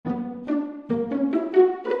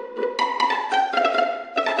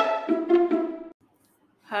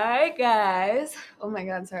guys. Oh my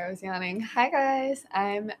god, sorry, I was yawning. Hi guys,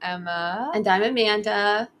 I'm Emma. And I'm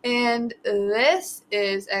Amanda. And this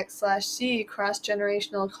is X/C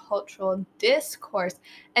Cross-Generational Cultural Discourse.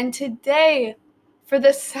 And today, for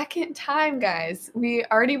the second time, guys, we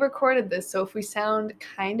already recorded this, so if we sound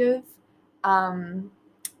kind of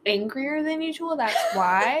angrier than usual, that's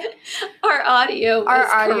why. Our audio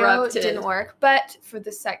corrupted. Didn't work, but for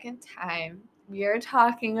the second time, we are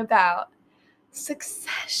talking about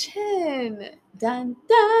Succession. Dun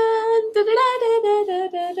dun da da da da da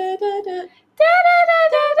da da da.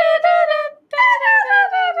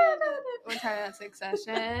 We're talking about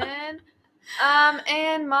Succession.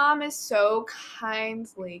 And Mom is so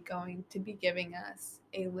kindly going to be giving us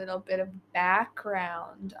a little bit of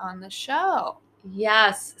background on the show.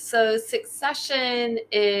 Yes, so Succession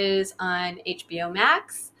is on HBO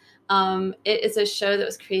Max. It is a show that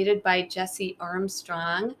was created by Jesse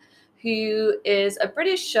Armstrong, who is a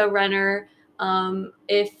British showrunner.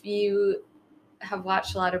 If you have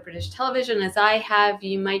watched a lot of British television, as I have,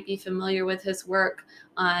 you might be familiar with his work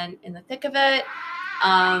on In the Thick of It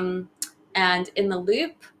and In the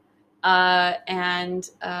Loop.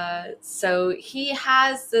 So he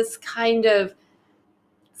has this kind of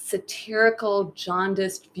satirical,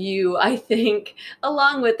 jaundiced view, I think,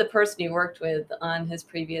 along with the person he worked with on his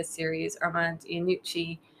previous series, Armand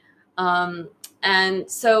Iannucci. And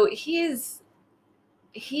so he is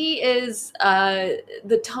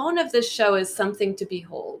the tone of this show is something to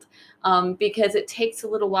behold, because it takes a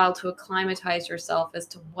little while to acclimatize yourself as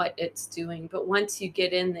to what it's doing. But once you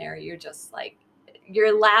get in there, you're just like,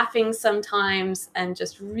 you're laughing sometimes and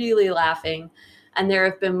just really laughing. And there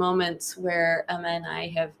have been moments where Emma and I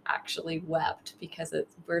have actually wept because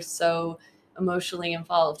we're so emotionally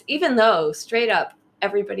involved, even though straight up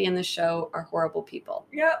everybody in the show are horrible people.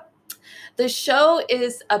 Yep. The show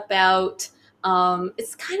is about,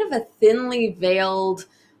 it's kind of a thinly veiled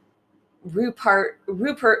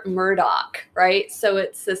Rupert Murdoch, right? So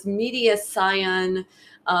it's this media scion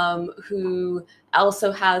who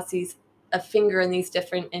also has a finger in these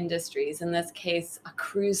different industries, in this case, a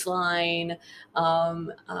cruise line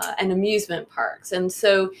and amusement parks. And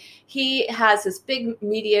so he has this big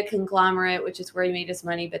media conglomerate, which is where he made his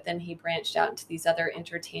money, but then he branched out into these other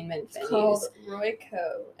entertainment venues. It's called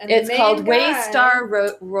Royco. And it's called Waystar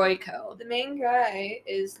Royco. The main guy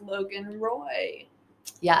is Logan Roy.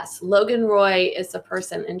 Yes, Logan Roy is the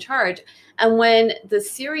person in charge. And when the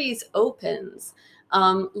series opens,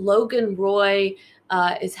 Logan Roy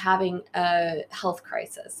is having a health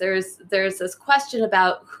crisis. There's this question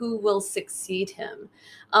about who will succeed him.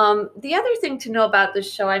 The other thing to know about this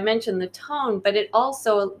show, I mentioned the tone, but it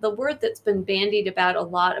also, the word that's been bandied about a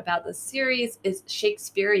lot about the series is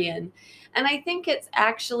Shakespearean. And I think it's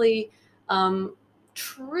actually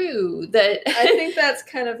true that I think that's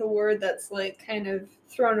kind of a word that's like kind of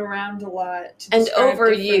thrown around a lot to and describe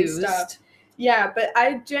overused stuff. Yeah, but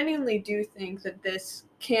I genuinely do think that this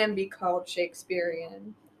can be called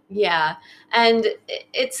Shakespearean. Yeah, and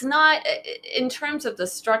it's not, in terms of the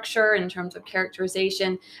structure, in terms of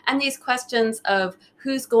characterization, and these questions of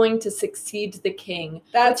who's going to succeed the king.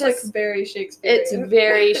 That's like very Shakespearean. It's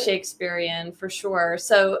very Shakespearean for sure.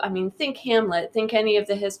 So, I mean, think Hamlet, think any of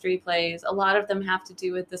the history plays. A lot of them have to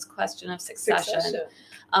do with this question of succession.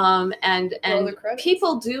 And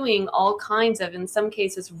people doing all kinds of, in some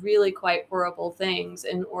cases, really quite horrible things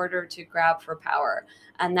in order to grab for power.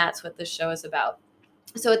 And that's what the show is about.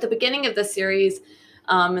 So at the beginning of the series,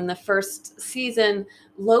 in the first season,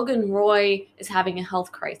 Logan Roy is having a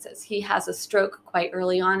health crisis. He has a stroke quite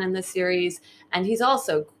early on in the series, and he's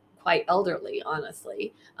also quite elderly,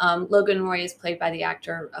 honestly. Logan Roy is played by the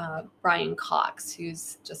actor Brian Cox,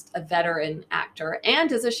 who's just a veteran actor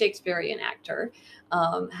and is a Shakespearean actor,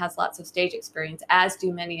 has lots of stage experience, as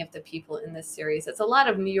do many of the people in this series. It's a lot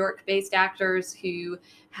of New York-based actors who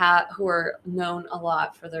are known a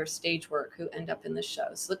lot for their stage work who end up in the show.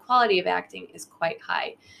 So the quality of acting is quite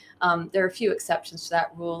high. There are a few exceptions to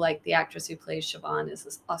that rule, like the actress who plays Siobhan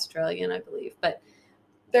is Australian, I believe, but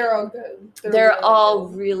they're all good. They're all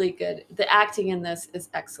really good. The acting in this is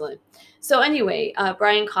excellent. So anyway,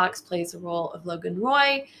 Brian Cox plays the role of Logan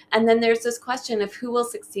Roy. And then there's this question of who will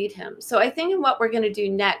succeed him. So I think what we're going to do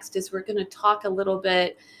next is we're going to talk a little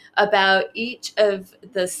bit about each of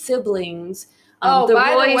the siblings. By the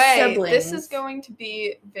way, siblings. This is going to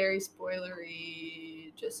be very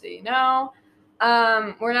spoilery, just so you know.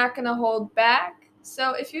 We're not going to hold back.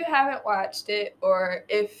 So if you haven't watched it, or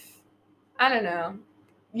if, I don't know,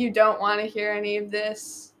 you don't want to hear any of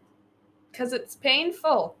this because it's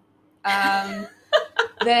painful,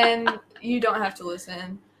 then you don't have to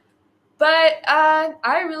listen. But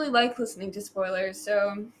I really like listening to spoilers,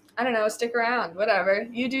 so I don't know, stick around, whatever.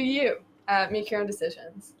 You do you. Make your own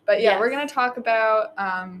decisions. But yeah, yes. We're going to talk about,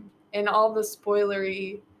 in all the spoiler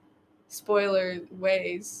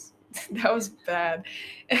ways, that was bad.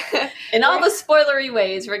 In all the spoilery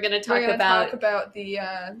ways, we're going to talk about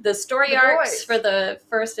the story arcs boys. For the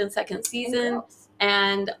first and second season.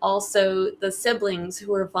 And also the siblings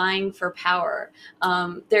who are vying for power.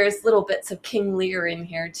 There's little bits of King Lear in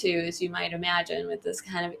here too, as you might imagine, with this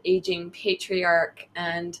kind of aging patriarch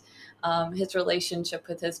and his relationship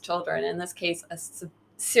with his children. In this case, a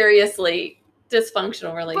seriously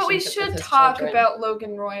dysfunctional relationship. But we should talk about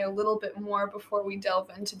Logan Roy a little bit more before we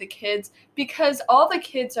delve into the kids, because all the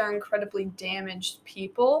kids are incredibly damaged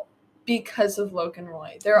people because of Logan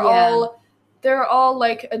Roy. They're all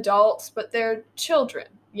like adults, but they're children,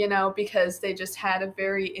 you know, because they just had a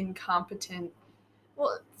very incompetent,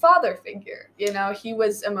 father figure. You know, he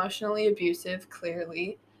was emotionally abusive,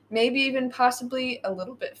 clearly. Maybe even possibly a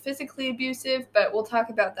little bit physically abusive, but we'll talk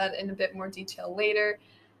about that in a bit more detail later.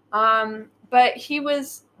 But he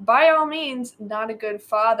was, by all means, not a good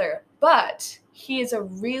father, but he is a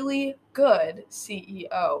really good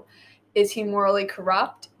CEO. Is he morally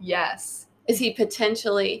corrupt? Yes. Is he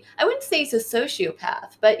potentially, I wouldn't say he's a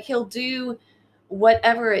sociopath, but he'll do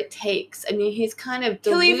whatever it takes. I mean, he's kind of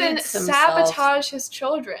he'll even sabotage his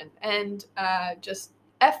children and just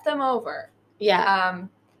F them over. Yeah.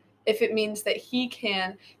 If it means that he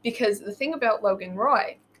can, because the thing about Logan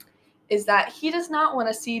Roy is that he does not want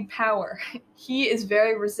to cede power. He is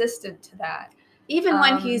very resistant to that. Even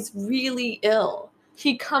when he's really ill.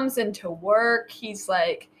 He comes into work, he's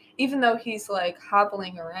like, even though he's like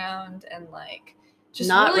hobbling around and like just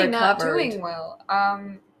not really recovered. Not doing well.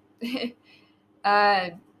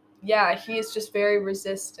 Yeah, he is just very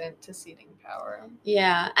resistant to ceding power.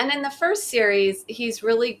 Yeah, and in the first series, he's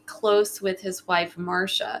really close with his wife,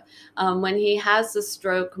 Marcia. When he has the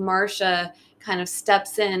stroke, Marcia kind of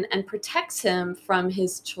steps in and protects him from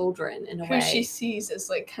his children in a way. Who she sees as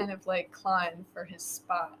like kind of like Klein for his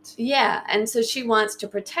spot. Yeah, and so she wants to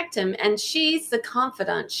protect him, and she's the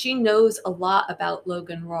confidant. She knows a lot about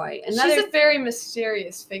Logan Roy. She's a very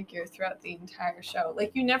mysterious figure throughout the entire show.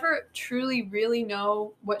 Like, you never truly really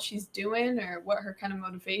know what she's doing or what her kind of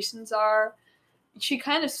motivations are. She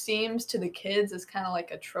kind of seems to the kids as kind of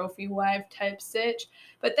like a trophy wife type sitch,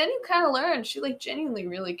 but then you kind of learn she like genuinely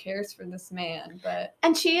really cares for this man.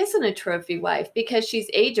 And she isn't a trophy wife because she's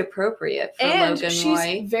age appropriate for Logan Roy. And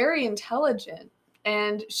she's very intelligent,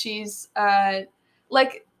 and she's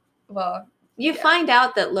you find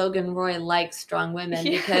out that Logan Roy likes strong women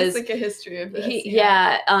because it's like a history of this.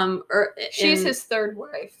 She's his third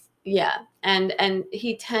wife. Yeah, and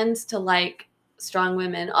he tends to like strong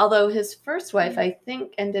women, although his first wife, I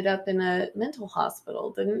think, ended up in a mental hospital,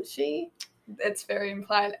 didn't she? It's very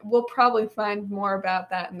implied. We'll probably find more about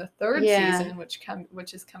that in the third season,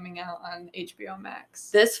 which is coming out on HBO Max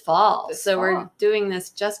this fall. We're doing this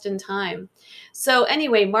just in time. So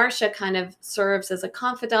anyway, Marcia kind of serves as a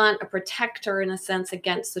confidant, a protector in a sense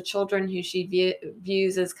against the children who she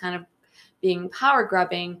views as kind of being power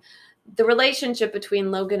grubbing. The relationship between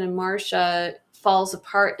Logan and Marcia falls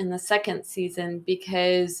apart in the second season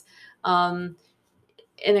because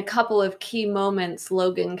in a couple of key moments,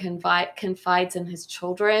 Logan confides in his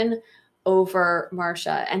children over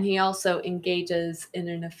Marcia, and he also engages in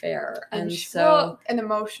an affair. And so an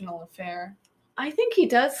emotional affair. I think he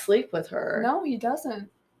does sleep with her. No, he doesn't.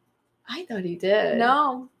 I thought he did.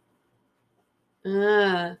 No.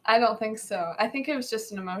 I don't think so. I think it was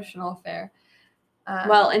just an emotional affair.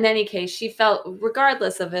 Well, in any case, she felt,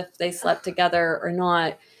 regardless of if they slept together or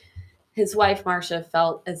not, his wife Marcia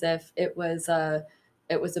felt as if it was a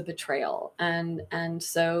betrayal, and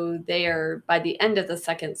so they are, by the end of the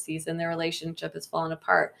second season, their relationship has fallen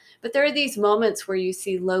apart. But there are these moments where you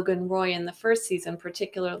see Logan Roy in the first season,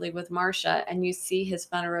 particularly with Marcia, and you see his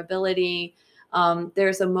vulnerability.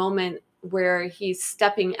 There's a moment where he's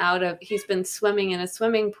been swimming in a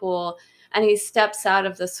swimming pool, and he steps out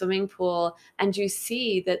of the swimming pool, and you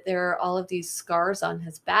see that there are all of these scars on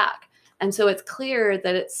his back. And so it's clear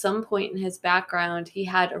that at some point in his background, he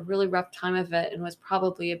had a really rough time of it and was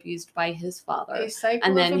probably abused by his father. A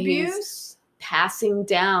cycle of abuse? He's passing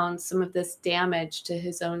down some of this damage to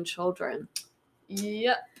his own children.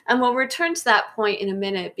 Yep. And we'll return to that point in a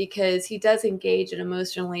minute, because he does engage in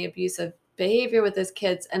emotionally abusive behavior with his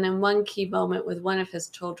kids, and in one key moment with one of his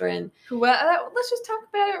children. Well, let's just talk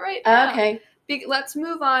about it right now. Okay. Let's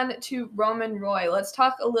move on to Roman Roy. Let's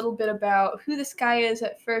talk a little bit about who this guy is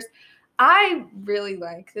at first. I really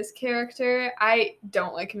like this character. I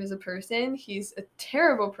don't like him as a person. He's a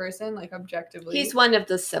terrible person, like objectively. He's one of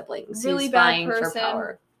the siblings. Really bad person. For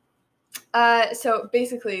power. So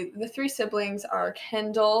basically, the 3 siblings are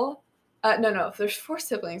Kendall. No, there's 4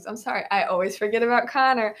 siblings. I'm sorry, I always forget about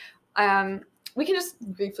Connor. We can just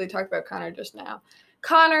briefly talk about Connor just now.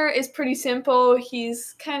 Connor is pretty simple.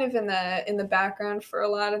 He's kind of in the background for a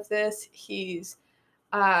lot of this. He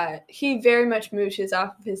very much mooches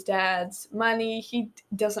off of his dad's money. He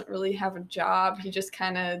doesn't really have a job. He just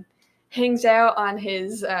kind of hangs out on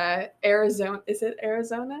his Arizona. Is it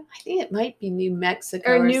Arizona? I think it might be New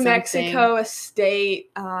Mexico or New Mexico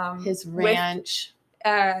estate. His ranch.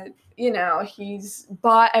 He's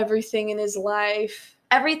bought everything in his life.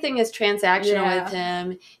 Everything is transactional with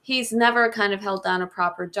him. He's never kind of held down a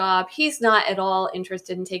proper job. He's not at all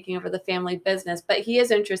interested in taking over the family business, but he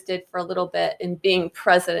is interested for a little bit in being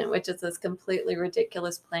president, which is this completely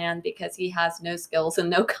ridiculous plan because he has no skills and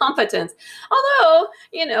no competence. Although,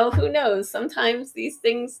 who knows? Sometimes these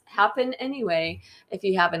things happen anyway if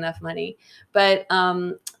you have enough money. But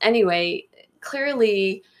anyway,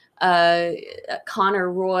 clearly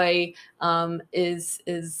Connor Roy has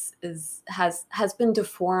been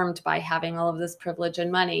deformed by having all of this privilege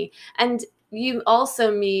and money. And you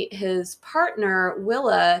also meet his partner,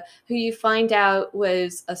 Willa, who you find out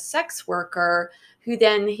was a sex worker, who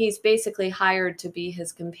then he's basically hired to be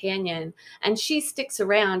his companion. And she sticks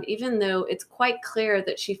around, even though it's quite clear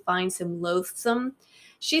that she finds him loathsome.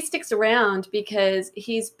 She sticks around because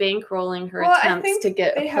he's bankrolling her attempts to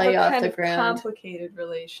get a play off the ground. They have a kind of complicated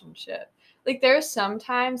relationship. Like, there's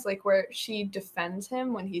sometimes, like, where she defends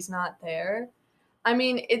him when he's not there. I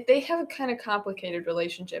mean, they have a kind of complicated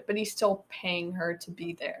relationship, but he's still paying her to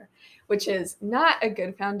be there, which is not a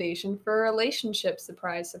good foundation for a relationship,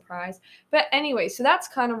 surprise, surprise. But anyway, so that's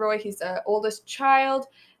Connor Roy. He's the oldest child.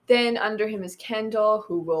 Then under him is Kendall,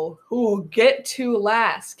 who will get to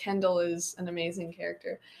last. Kendall is an amazing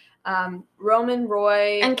character. Roman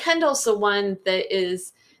Roy. And Kendall's the one that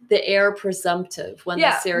is the heir presumptive when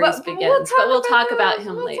the series begins. But we'll talk about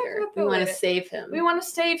him later. We want to save him. We want to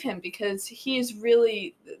save him because he's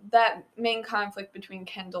really, that main conflict between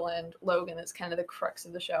Kendall and Logan is kind of the crux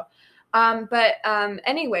of the show.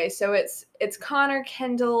 Anyway, so it's Connor,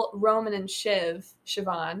 Kendall, Roman, and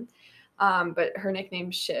Siobhan. But her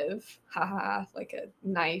nickname's Shiv, haha, like a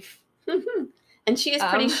knife. And she is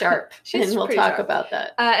pretty sharp, and we'll talk about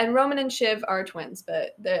that. And Roman and Shiv are twins,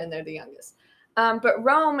 but they're the youngest. But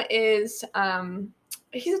Rome is,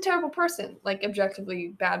 he's a terrible person, like objectively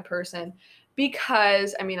bad person,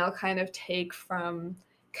 because, I'll kind of take from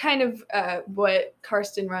what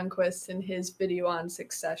Karsten Runquist in his video on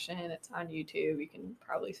Succession, it's on YouTube, you can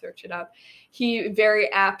probably search it up. He very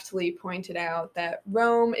aptly pointed out that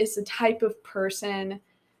Rome is the type of person,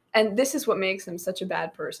 and this is what makes him such a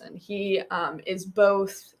bad person. He is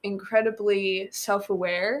both incredibly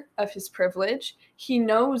self-aware of his privilege. He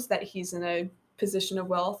knows that he's in a position of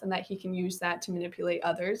wealth and that he can use that to manipulate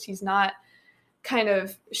others. He's not kind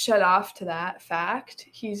of shut off to that fact.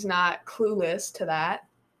 He's not clueless to that.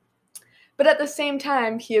 But at the same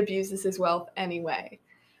time, he abuses his wealth anyway.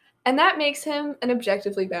 And that makes him an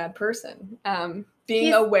objectively bad person.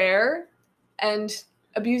 He's aware and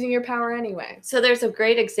abusing your power anyway. So there's a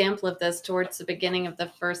great example of this towards the beginning of the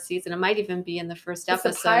first season. It might even be in the first episode.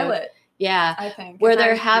 It's the pilot. Yeah. I think. Where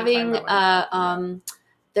they're having,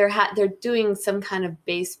 they're doing some kind of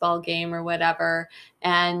baseball game or whatever.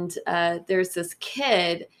 And there's this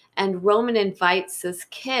kid, and Roman invites this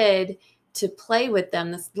kid to play with them,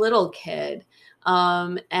 this little kid.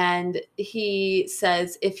 And he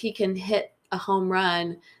says if he can hit a home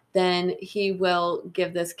run, then he will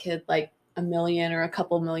give this kid like $1 million or a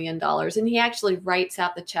couple $1 million. And he actually writes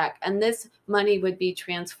out the check. And this money would be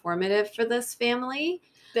transformative for this family.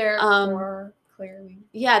 Therefore, clearly.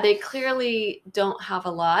 Yeah, they clearly don't have a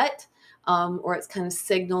lot. Or it's kind of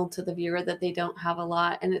signaled to the viewer that they don't have a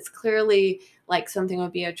lot. And it's clearly like something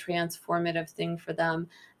would be a transformative thing for them.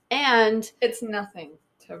 And it's nothing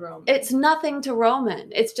to Roman. It's nothing to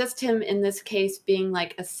Roman. It's just him in this case being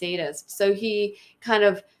like a sadist. So he kind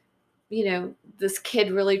of, this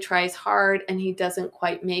kid really tries hard and he doesn't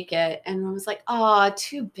quite make it. And Roman's like, oh,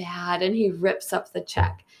 too bad. And he rips up the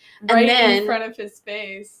check. Right in front of his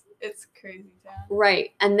face. It's crazy town.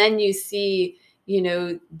 Right. And then you see,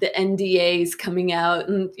 the NDAs coming out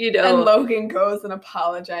and, And Logan goes and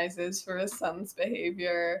apologizes for his son's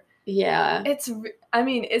behavior. Yeah. It's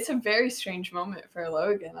a very strange moment for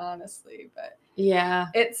Logan, honestly, but yeah,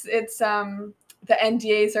 it's the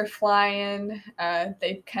NDAs are flying.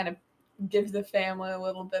 They kind of give the family a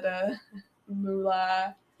little bit of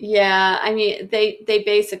moolah. Yeah. They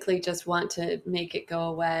basically just want to make it go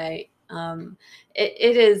away.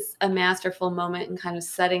 It is a masterful moment in kind of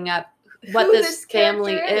setting up what this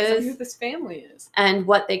family is, who this family is, and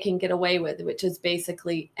what they can get away with, which is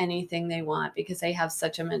basically anything they want because they have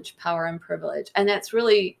such immense power and privilege. And that's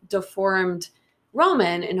really deformed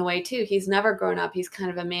Roman in a way too. He's never grown up. He's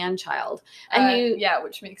kind of a man child, and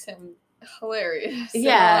which makes him hilarious in a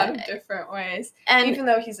lot of different ways. And even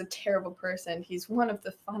though he's a terrible person, he's one of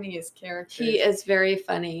the funniest characters. He is very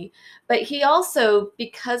funny, but he also,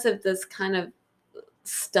 because of this kind of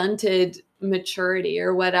stunted maturity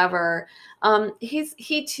or whatever,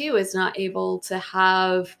 he too is not able to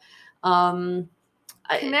have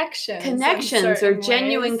connections or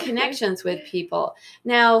genuine connections with people.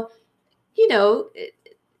 Now, you know,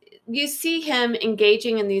 you see him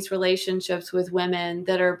engaging in these relationships with women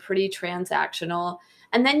that are pretty transactional,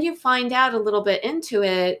 and then you find out a little bit into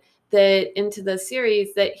the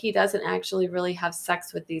series that he doesn't actually really have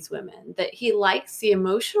sex with these women, that he likes the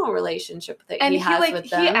emotional relationship that he has with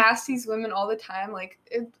them. He asks these women all the time, like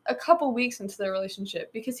a couple weeks into their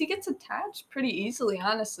relationship, because he gets attached pretty easily,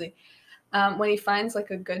 honestly. When he finds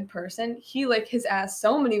like a good person, he like has asked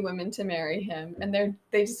so many women to marry him, and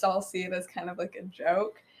they just all see it as kind of like a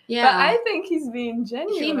joke. Yeah, but I think he's being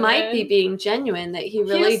genuine. He might be being genuine, that he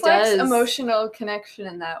really does. Likes emotional connection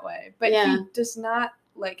in that way, but he does not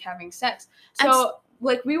like having sex. So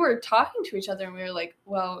like we were talking to each other and we were like,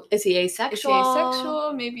 well, is he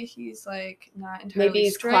asexual? Maybe he's like not entirely maybe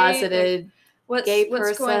he's straight. Closeted. Like,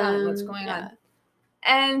 what's going on?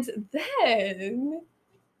 And then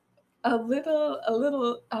a little,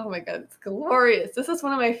 oh my God, it's glorious. This is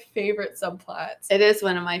one of my favorite subplots. It is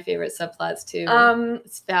one of my favorite subplots too.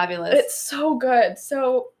 It's fabulous. It's so good.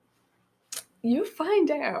 So you find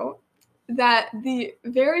out that the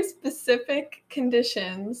very specific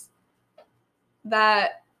conditions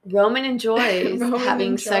that Roman enjoys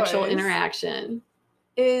having sexual interaction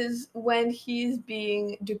is when he's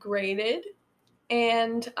being degraded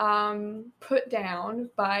and put down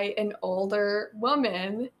by an older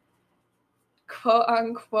woman, quote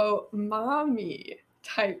unquote mommy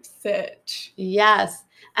type sitch. Yes.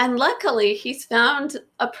 And luckily he's found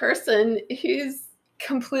a person who's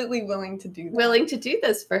completely willing to do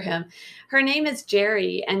this for him. Her name is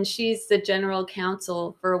Jerry, and she's the general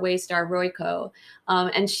counsel for Waystar Royco,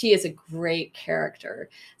 and she is a great character.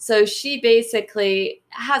 So she basically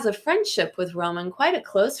has a friendship with Roman, quite a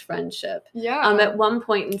close friendship. Yeah. At one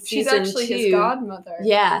point in season 2, she's actually his godmother.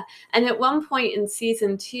 Yeah, and at one point in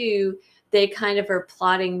season 2, they kind of are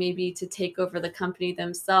plotting maybe to take over the company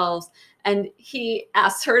themselves. And he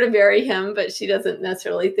asks her to marry him, but she doesn't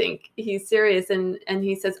necessarily think he's serious. And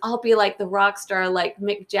he says, I'll be like the rock star, like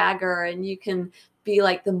Mick Jagger, and you can be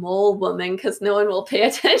like the mole woman because no one will pay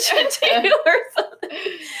attention to you or something.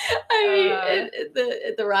 I mean,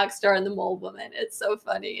 the rock star and the mole woman. It's so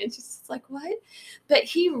funny. And she's just like, what? But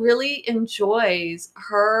he really enjoys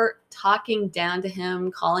her talking down to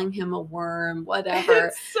him, calling him a worm,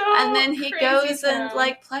 whatever. And then he goes and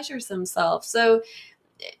like pleasures himself. So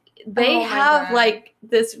they have like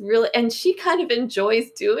this really, and she kind of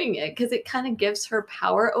enjoys doing it because it kind of gives her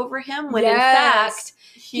power over him when in fact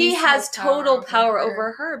he has total power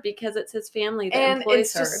over her because it's his family that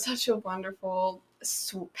employs her. And it's just such a wonderful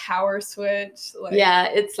power switch. Like, yeah,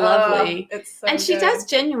 it's lovely. It's so and she does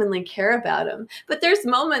genuinely care about him. But there's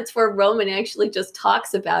moments where Roman actually just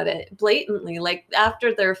talks about it blatantly. Like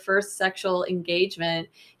after their first sexual engagement,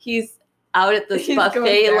 he's out at this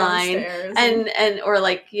buffet line and or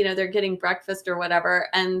like, you know, they're getting breakfast or whatever,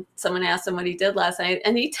 and someone asks him what he did last night,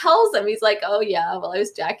 and he tells them, he's like, oh yeah, well I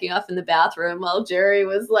was jacking off in the bathroom while Jerry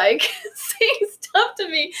was like saying stuff to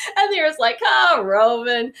me, and he was like, oh,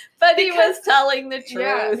 Roman, but he was telling the truth.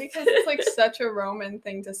 Yeah, because it's like such a Roman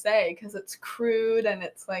thing to say, because it's crude and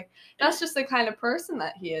it's like that's just the kind of person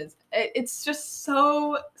that he is. It's just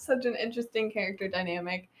such an interesting character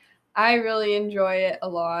dynamic. I really enjoy it a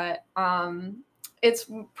lot. It's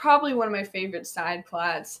probably one of my favorite side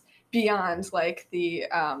plots beyond like the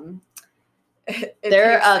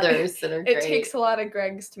there are others that are great. It takes a lot of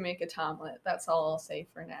Gregs to make a Tomlet. That's all I'll say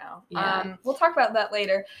for now. Yeah. We'll talk about that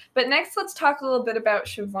later. But next, let's talk a little bit about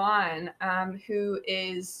Siobhan, who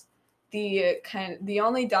is the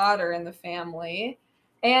only daughter in the family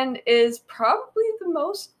and is probably the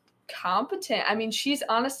most competent. I mean, she's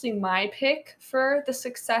honestly my pick for the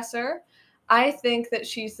successor. I think that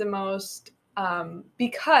she's the most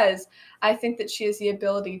because I think that she has the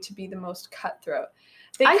ability to be the most cutthroat.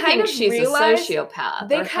 I think she's a sociopath.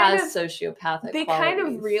 They kind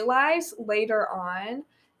of realize later on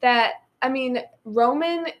that, I mean,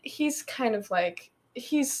 Roman, he's kind of like,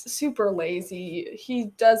 he's super lazy. He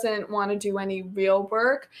doesn't want to do any real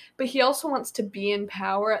work, but he also wants to be in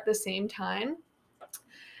power at the same time.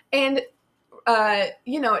 And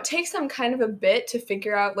it takes him kind of a bit to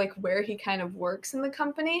figure out like where he kind of works in the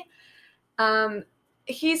company.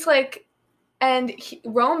 He's like, and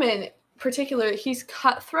Roman particularly, he's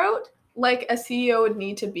cutthroat like a CEO would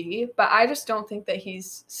need to be, but I just don't think that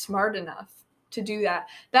he's smart enough to do that.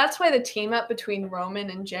 That's why the team up between Roman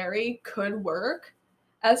and Jerry could work.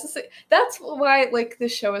 That's why like the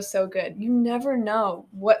show is so good. You never know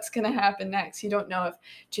what's going to happen next. You don't know if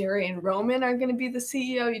Jerry and Roman are going to be the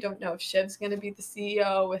CEO. You don't know if Shiv's going to be the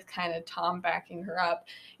CEO with kind of Tom backing her up.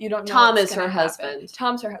 You don't know. Tom is her husband.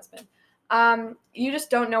 Tom's her husband. You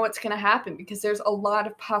just don't know what's going to happen because there's a lot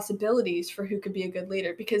of possibilities for who could be a good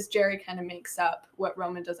leader, because Jerry kind of makes up what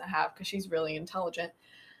Roman doesn't have because she's really intelligent.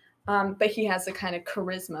 But he has the kind of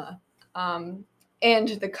charisma. And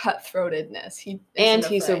the cutthroatedness.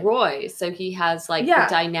 He's a Roy, so he has like the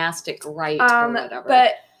dynastic right or whatever.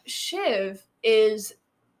 But Shiv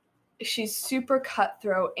she's super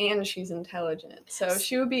cutthroat and she's intelligent. So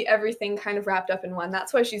she would be everything kind of wrapped up in one.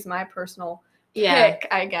 That's why she's my personal pick,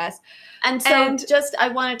 I guess. And I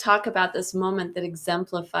want to talk about this moment that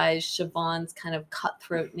exemplifies Siobhan's kind of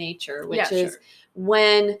cutthroat nature, which is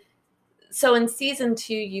when... So in season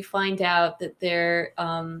 2, you find out that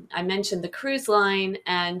I mentioned the cruise line,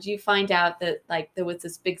 and you find out that like there was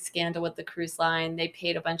this big scandal with the cruise line. They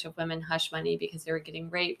paid a bunch of women hush money because they were getting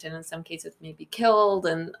raped and in some cases maybe killed,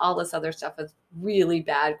 and all this other stuff was really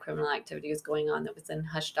bad criminal activity was going on that was then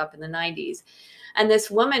hushed up in the 90s. And this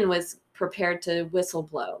woman was prepared to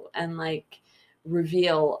whistleblow and like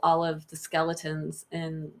reveal all of the skeletons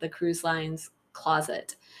in the cruise line's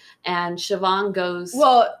closet. And Siobhan goes...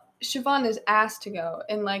 Siobhan is asked to go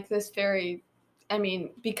in like this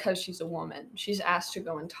because she's a woman, she's asked to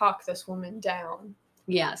go and talk this woman down.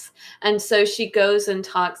 Yes. And so she goes and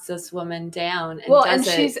talks this woman down. And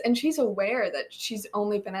she's aware that she's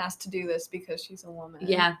only been asked to do this because she's a woman.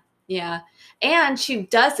 Yeah. Yeah. And she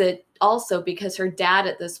does it also because her dad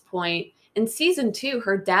at this point, in season 2,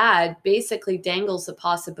 her dad basically dangles the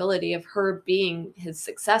possibility of her being his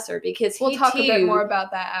successor, because we'll talk a bit more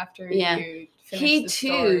about that after you he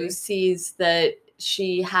too sees that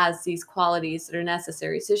she has these qualities that are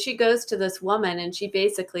necessary. So she goes to this woman and she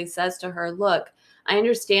basically says to her, look, I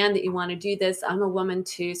understand that you want to do this. I'm a woman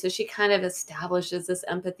too. So she kind of establishes this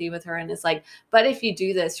empathy with her and is like, but if you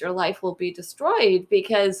do this, your life will be destroyed,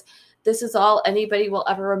 because this is all anybody will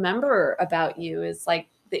ever remember about you, is like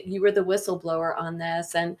that you were the whistleblower on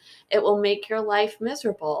this, and it will make your life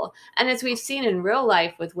miserable. And as we've seen in real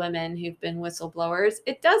life with women who've been whistleblowers,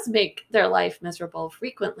 it does make their life miserable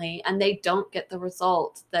frequently, and they don't get the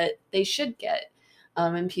result that they should get.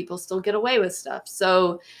 And people still get away with stuff.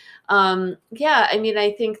 So, I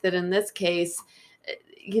think that in this case,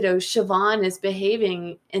 Siobhan is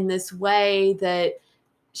behaving in this way that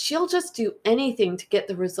she'll just do anything to get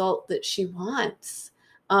the result that she wants.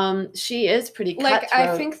 She is pretty cutthroat. Like,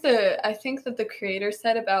 I think that the creator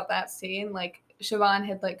said about that scene, like, Siobhan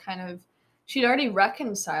had, like, she'd already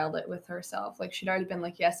reconciled it with herself. Like, she'd already been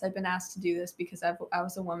like, yes, I've been asked to do this because I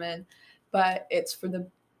was a woman, but it's for the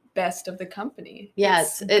best of the company.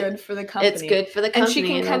 Yes. It's good for the company. It's good for the company. And she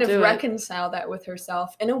can kind of reconcile that with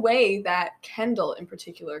herself in a way that Kendall in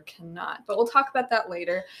particular cannot. But we'll talk about that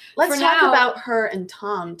later. Let's talk about her and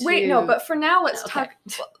Tom too. Wait, no, but for now let's talk.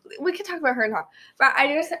 We can talk about her and Tom. But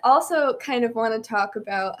I just also kind of want to talk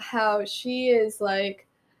about how she is like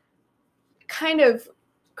kind of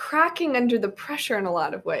cracking under the pressure in a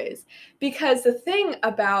lot of ways. Because the thing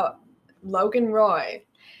about Logan Roy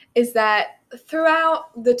is that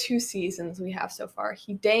throughout the 2 seasons we have so far,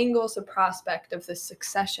 he dangles the prospect of this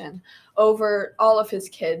succession over all of his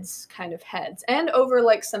kids' kind of heads and over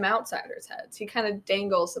like some outsiders' heads. He kind of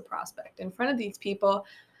dangles the prospect in front of these people.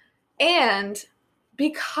 And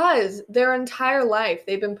because their entire life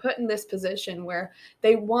they've been put in this position where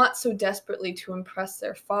they want so desperately to impress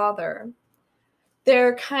their father,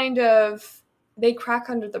 they crack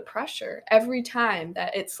under the pressure every time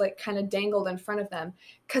that it's like kind of dangled in front of them,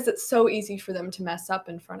 because it's so easy for them to mess up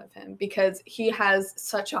in front of him because he has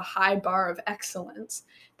such a high bar of excellence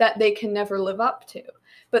that they can never live up to,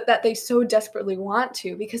 but that they so desperately want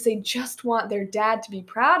to because they just want their dad to be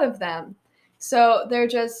proud of them. So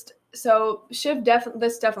Shiv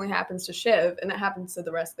this definitely happens to Shiv, and it happens to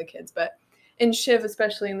the rest of the kids, but in Shiv,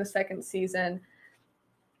 especially in the 2nd season,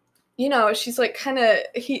 she's like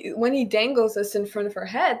when he dangles this in front of her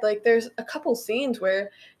head, like there's a couple scenes where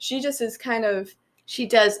she just is she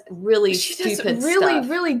does really stupid stuff.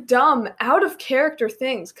 Really dumb, out of character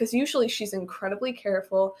things, because usually she's incredibly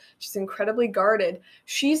careful, she's incredibly guarded.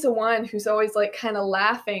 She's the one who's always like kind of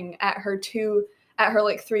laughing at her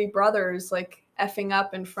 3 brothers like effing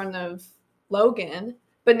up in front of Logan,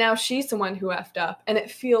 but now she's the one who effed up, and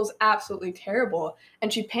it feels absolutely terrible,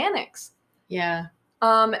 and she panics. Yeah.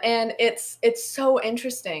 And it's so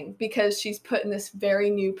interesting because she's put in this very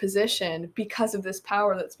new position because of this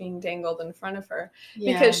power that's being dangled in front of her.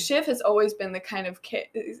 Yeah. Because Shiv has always been the kind of kid.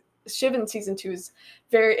 Shiv in season 2 is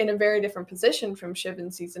in a very different position from Shiv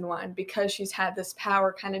in season 1 because she's had this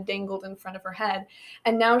power kind of dangled in front of her head,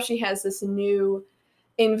 and now she has this new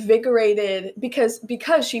invigorated because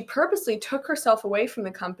she purposely took herself away from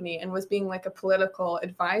the company and was being like a political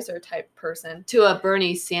advisor type person to a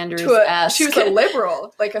Bernie Sanders she was a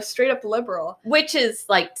liberal, like a straight up liberal, which is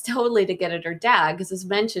like totally to get at her dad, because as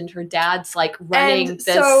mentioned, her dad's like running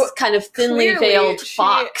this kind of thinly veiled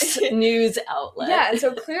Fox news outlet. Yeah, and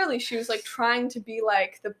so clearly she was like trying to be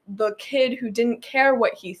like the kid who didn't care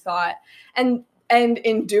what he thought, and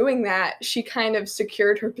in doing that, she kind of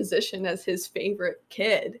secured her position as his favorite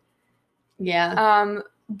kid. Yeah.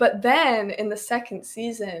 But then in the second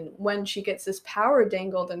season, when she gets this power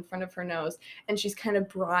dangled in front of her nose and she's kind of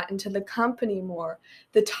brought into the company more,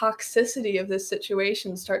 the toxicity of this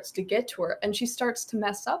situation starts to get to her, and she starts to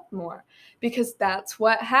mess up more, because that's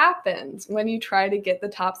what happens when you try to get the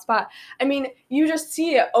top spot. I mean, you just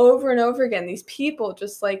see it over and over again. These people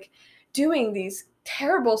just like doing these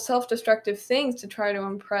terrible self-destructive things to try to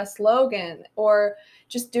impress Logan, or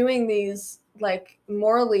just doing these like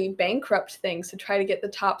morally bankrupt things to try to get the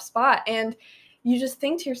top spot. And you just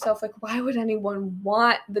think to yourself, like, why would anyone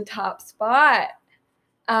want the top spot?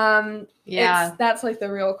 That's like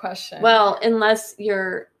the real question. Well, unless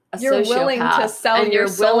you're willing to sell your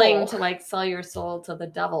soul. You're willing to like sell your soul to the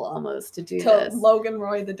devil almost to do this. Logan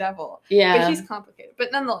Roy the devil. Yeah. But he's complicated.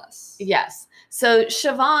 But nonetheless. Yes. So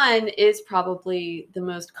Siobhan is probably the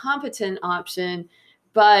most competent option,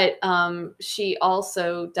 but she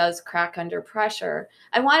also does crack under pressure.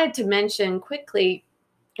 I wanted to mention quickly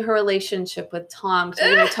her relationship with Tom, because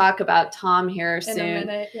we're going to talk about Tom here soon. In a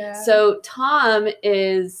minute, yeah. So Tom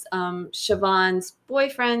is Siobhan's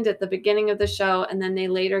boyfriend at the beginning of the show, and then they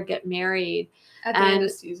later get married at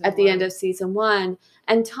the end of season 1.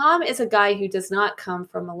 And Tom is a guy who does not come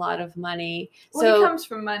from a lot of money. Well, he comes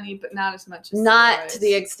from money, but not as much as not to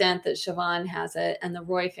the extent that Siobhan has it and the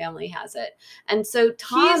Roy family has it. And so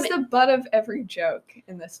Tom... He's the butt of every joke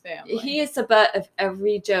in this family. He is the butt of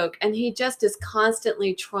every joke. And he just is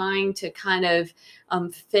constantly trying to kind of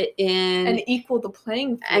fit in. And equal the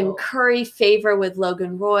playing field. And curry favor with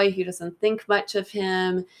Logan Roy, who doesn't think much of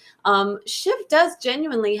him. Shiv does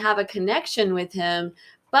genuinely have a connection with him.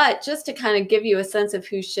 But just to kind of give you a sense of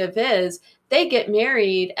who Shiv is, they get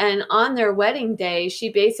married, and on their wedding day, she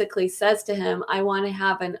basically says to him, I want to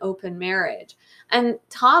have an open marriage. And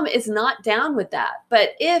Tom is not down with that.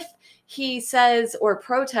 But if he says or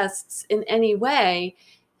protests in any way,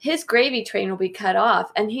 his gravy train will be cut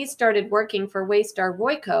off. And he started working for Waystar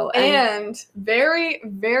Royco. And very,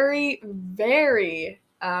 very, very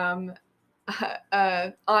on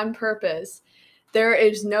purpose, there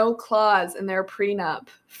is no clause in their prenup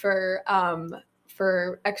for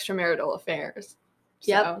extramarital affairs.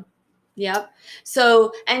 Yep.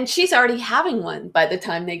 So, and she's already having one by the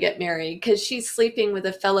time they get married, because she's sleeping with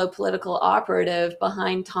a fellow political operative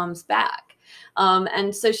behind Tom's back.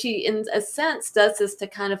 And so she, in a sense, does this to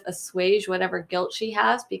kind of assuage whatever guilt she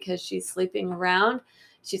has because she's sleeping around.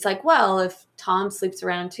 She's like, well, if Tom sleeps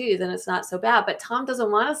around too, then it's not so bad. But Tom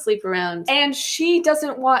doesn't want to sleep around. And she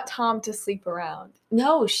doesn't want Tom to sleep around.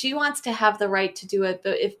 No, she wants to have the right to do it.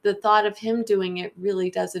 But if the thought of him doing it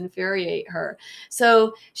really does infuriate her.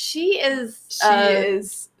 So she is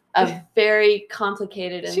a very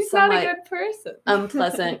complicated and she's somewhat not a good person.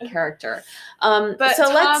 Unpleasant character. But so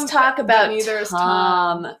let's talk about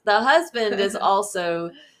Tom. The husband is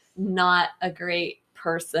also not a great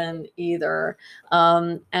person either.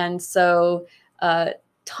 And so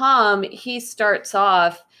Tom, he starts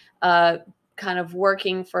off kind of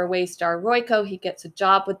working for Waystar Royco. He gets a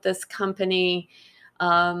job with this company.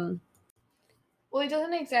 Well, he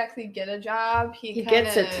doesn't exactly get a job. He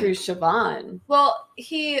gets it through Siobhan. Well,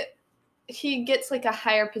 he gets like a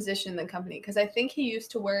higher position in the company, because I think he used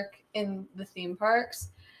to work in the theme parks,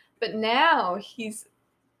 but now he's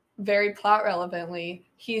very plot relevantly,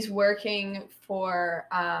 he's working for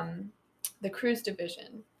the cruise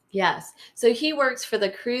division. Yes. So he works for the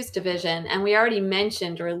cruise division, and we already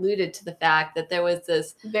mentioned or alluded to the fact that there was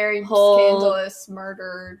this very scandalous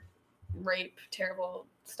murder, rape, terrible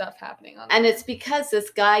stuff happening on and it's because this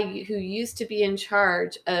guy who used to be in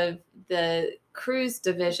charge of the cruise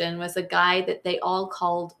division was a guy that they all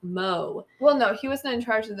called Mo. Well, no, he wasn't in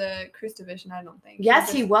charge of the cruise division, I don't think.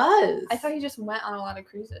 Yes, he was. I thought he just went on a lot of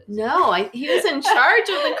cruises. No, he was in charge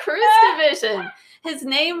of the cruise division. His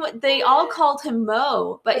name, they all called him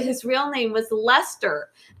Mo, but his real name was Lester.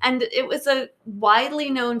 And it was a widely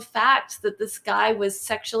known fact that this guy was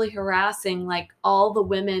sexually harassing like all the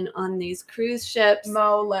women on these cruise ships.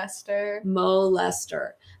 Mo Lester.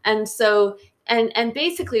 And so, and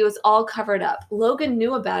basically it was all covered up. Logan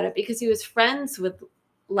knew about it because he was friends with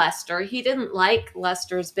Lester. He didn't like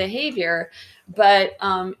Lester's behavior, but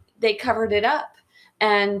they covered it up.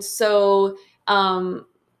 And so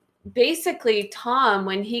basically Tom,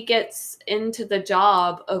 when he gets into the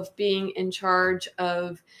job of being in charge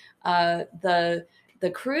of the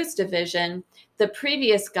cruise division, the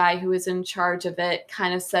previous guy who was in charge of it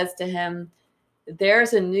kind of says to him,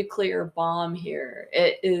 there's a nuclear bomb here.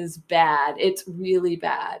 It is bad. It's really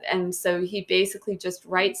bad. And so he basically just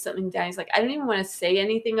writes something down. He's like, I don't even want to say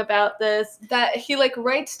anything about this. That he like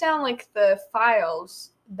writes down like the files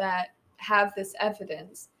that have this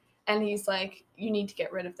evidence. And he's like, you need to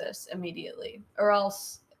get rid of this immediately or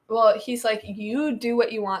else, well, he's like, you do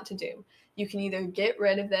what you want to do. You can either get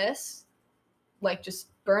rid of this, like just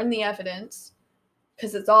burn the evidence,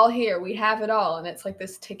 because it's all here. We have it all. And it's like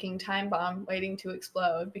this ticking time bomb waiting to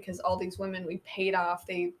explode because all these women we paid off,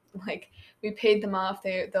 we paid them off.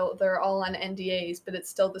 They're all on NDAs, but it's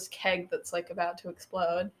still this keg that's like about to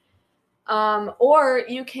explode. Or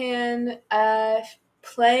you can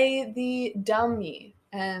play the dummy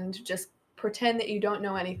and just pretend that you don't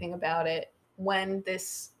know anything about it when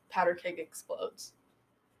this powder keg explodes.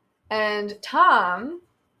 And Tom...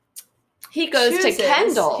 He goes to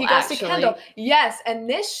Kendall. To Kendall. Yes, and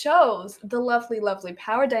this shows the lovely, lovely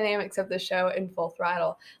power dynamics of the show in full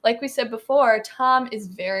throttle. Like we said before, Tom is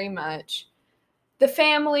very much the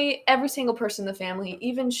family. Every single person in the family,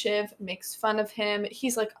 even Shiv, makes fun of him.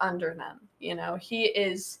 He's like under them, you know. He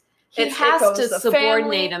has to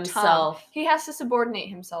subordinate himself. Tom. He has to subordinate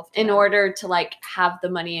himself in order to like have the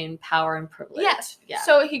money and power and privilege. Yes. Yeah.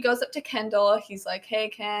 So he goes up to Kendall. He's like, "Hey,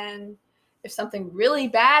 Ken, if something really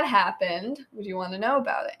bad happened, would you want to know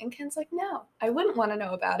about it?" And Ken's like, "No, I wouldn't want to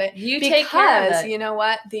know about it. Take care of it. You know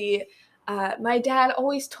what? My dad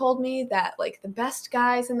always told me that like the best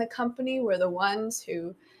guys in the company were the ones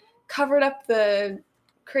who covered up the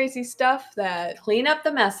crazy stuff that clean up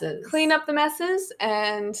the messes,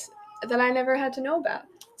 and that I never had to know about."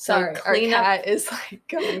 Sorry, our cat is like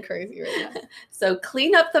going crazy right now. So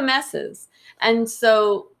clean up the messes, and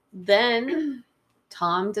so then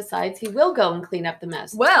Tom decides he will go and clean up the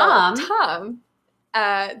mess. Well, Tom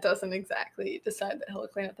doesn't exactly decide that he'll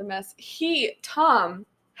clean up the mess. Tom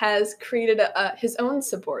has created his own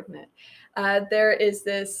subordinate. There is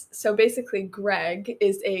this, so basically Greg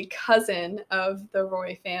is a cousin of the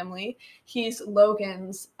Roy family. He's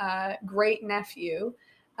Logan's great nephew.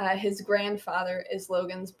 His grandfather is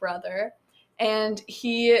Logan's brother. And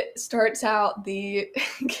he starts out the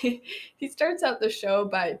show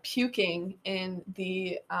by puking in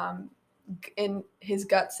his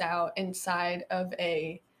guts out inside of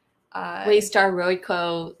a Waystar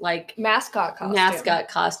Royco like mascot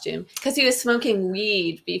costume because he was smoking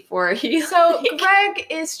weed before he. So Greg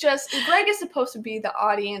is supposed to be the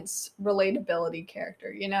audience relatability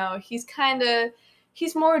character. You know, he's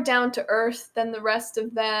more down to earth than the rest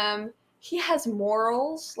of them. He has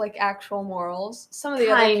morals, like actual morals. Some of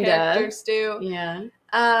the other characters do. Yeah.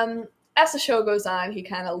 As the show goes on, he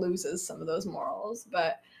kind of loses some of those morals,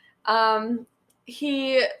 but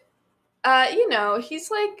he's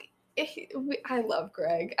like, I love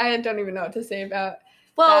Greg. I don't even know what to say about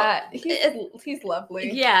that. He's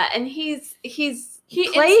lovely. Yeah, and he's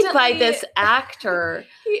played by this actor.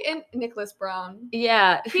 Nicholas Brown.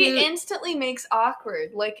 Yeah. He instantly makes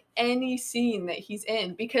awkward, like, any scene that he's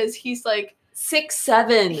in, because he's, like...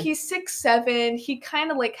 6'7". He's 6'7". He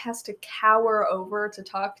kind of, like, has to cower over to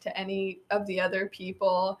talk to any of the other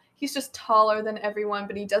people. He's just taller than everyone,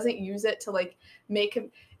 but he doesn't use it to, like, make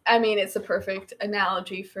him... I mean, it's the perfect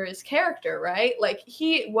analogy for his character, right? Like,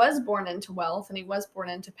 he was born into wealth, and he was born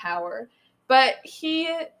into power, but he...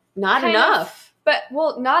 Not enough.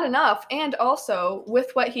 Not enough. And also, with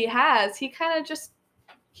what he has, he kind of just,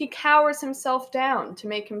 he cowers himself down to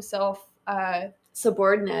make himself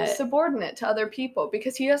subordinate to other people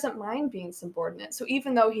because he doesn't mind being subordinate. So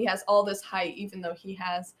even though he has all this height, even though he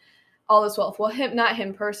has all this wealth, well, not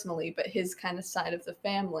him personally, but his kind of side of the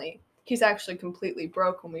family, he's actually completely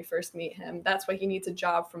broke when we first meet him. That's why he needs a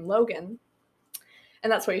job from Logan.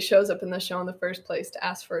 And that's why he shows up in the show in the first place, to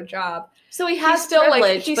ask for a job. So he has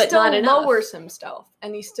privilege, but not enough. He still lowers himself,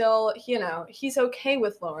 and he still, he's okay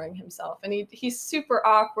with lowering himself, and he's super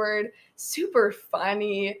awkward, super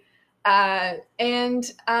funny, and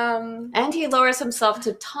he lowers himself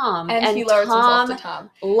to Tom, and he lowers himself to Tom.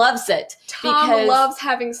 Loves it. Tom loves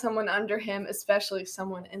having someone under him, especially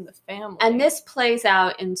someone in the family. And this plays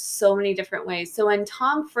out in so many different ways. So when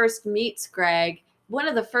Tom first meets Greg, one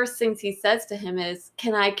of the first things he says to him is,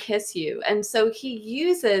 "Can I kiss you?" And so he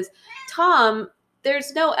uses Tom.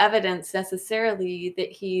 There's no evidence necessarily that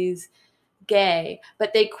he's gay,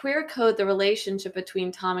 but they queer code the relationship between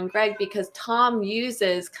Tom and Greg because Tom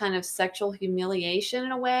uses kind of sexual humiliation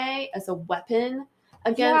in a way as a weapon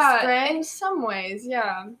against Greg. In some ways,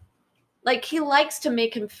 yeah. Like he likes to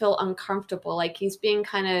make him feel uncomfortable, like he's being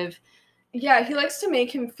kind of... Yeah, he likes to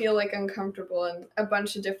make him feel like uncomfortable in a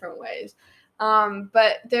bunch of different ways.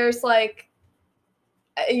 But there's like,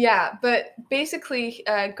 but basically,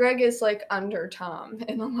 Greg is like under Tom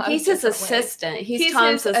in a lot He's his assistant. Ways. He's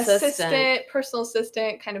Tom's his assistant, personal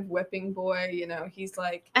assistant, kind of whipping boy, he's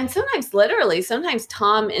like. And sometimes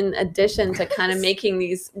Tom, in addition to kind of making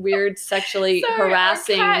these weird sexually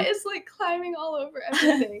harassing. Our cat is like climbing all over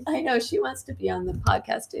everything. I know, she wants to be on the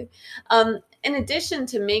podcast too. In addition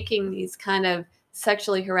to making these kind of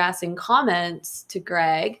sexually harassing comments to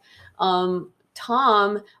Greg,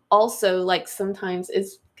 Tom also like sometimes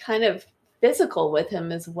is kind of physical with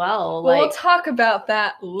him as well. Well, we'll talk about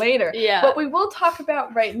that later. Yeah. What we will talk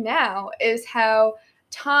about right now is how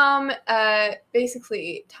Tom,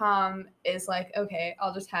 basically Tom is like, okay,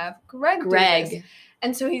 I'll just have Greg do this.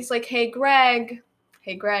 And so he's like, hey Greg,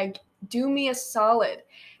 do me a solid.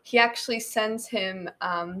 He actually sends him,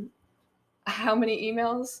 how many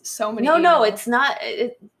emails? So many emails. No, it's not.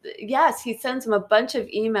 Yes, he sends him a bunch of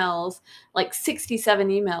emails, like 67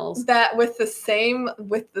 emails. That with the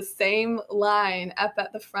same line up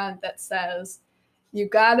at the front that says, you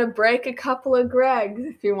gotta break a couple of Gregs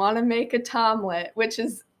if you want to make a Tomlet, which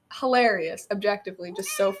is hilarious, objectively,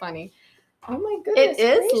 just so funny. Oh my goodness. It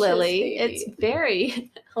is, Lily. Baby. It's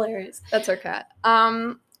very hilarious. That's our cat.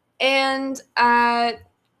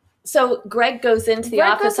 So Greg goes into the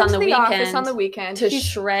office on the weekend to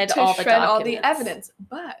shred all the evidence.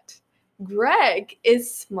 But Greg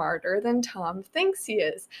is smarter than Tom thinks he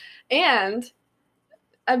is. And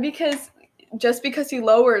because he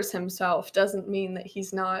lowers himself doesn't mean that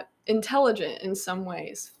he's not intelligent in some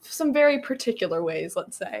ways. Some very particular ways,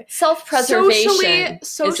 let's say. Self-preservation.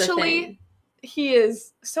 Socially, he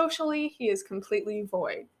is completely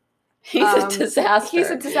void. He's a disaster.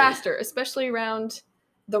 He's a disaster, especially around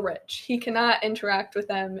the rich. He cannot interact with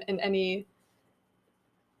them in any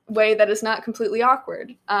way that is not completely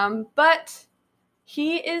awkward. But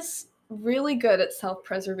he is really good at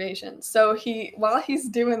self-preservation. So while he's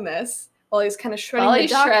doing this, while he's kind of shredding the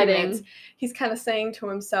documents, he's kind of saying to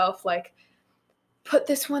himself, like, put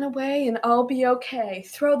this one away and I'll be okay.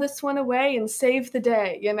 Throw this one away and save the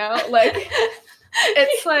day, Like,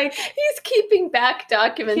 it's like he's keeping back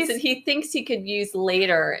documents that he thinks he could use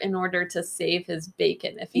later in order to save his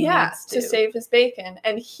bacon if he needs to. Save his bacon.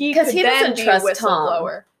 And he could then be a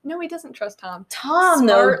whistleblower. No, he doesn't trust Tom. Tom,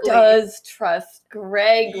 though, does trust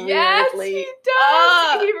Greg. Yes, weirdly. He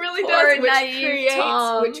does. He really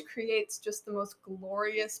does. Which creates just the most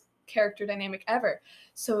glorious character dynamic ever.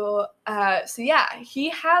 So yeah, he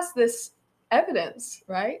has this evidence,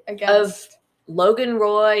 right? Against Logan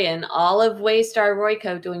Roy and Olive Waystar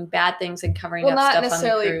Royco doing bad things and covering up stuff on the cruise. Not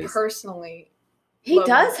necessarily personally. He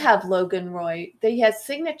does have Logan Roy. He has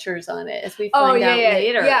signatures on it, as we find out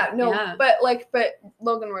later. But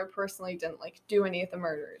Logan Roy personally didn't do any of the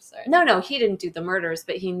murders. Right? No, he didn't do the murders,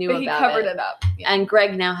 but he knew about it. He covered it up. Yeah. And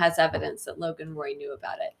Greg now has evidence that Logan Roy knew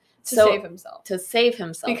about it. To save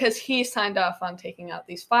himself. Because he signed off on taking out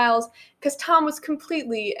these files, because Tom was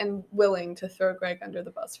completely and willing to throw Greg under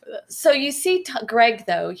the bus for this. So you see Greg,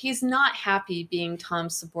 though, he's not happy being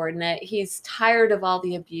Tom's subordinate. He's tired of all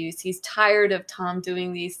the abuse. He's tired of Tom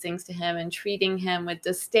doing these things to him and treating him with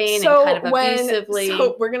disdain and kind of abusively.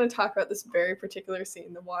 So we're going to talk about this very particular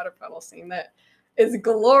scene, the water bottle scene, that is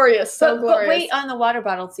glorious, glorious. But wait on the water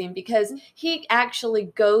bottle scene, because he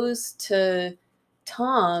actually goes to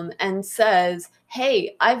Tom and says,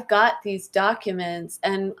 hey, I've got these documents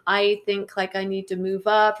and I think I need to move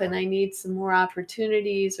up and I need some more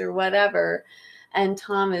opportunities or whatever. And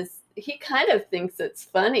Tom he kind of thinks it's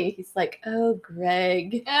funny. He's like, oh,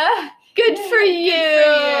 Greg, good for you.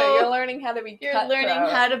 You're learning how to be cutthroat. You're learning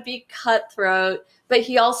how to be cutthroat. But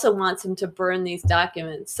he also wants him to burn these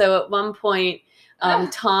documents. So at one point,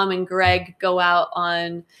 Tom and Greg go out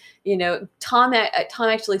on, Tom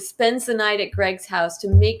actually spends the night at Greg's house to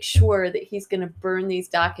make sure that he's going to burn these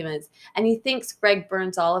documents. And he thinks Greg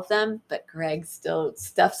burns all of them, but Greg still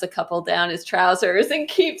stuffs a couple down his trousers and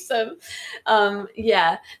keeps them.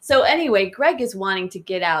 So anyway, Greg is wanting to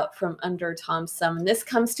get out from under Tom's thumb. And this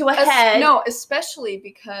comes to a head. No, especially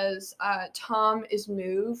because Tom is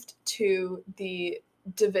moved to the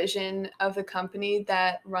division of the company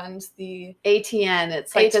that runs the ATN.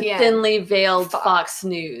 It's like ATN, the thinly veiled Fox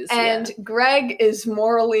News. And Greg is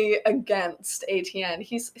morally against ATN.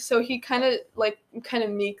 He kind of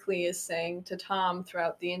meekly is saying to Tom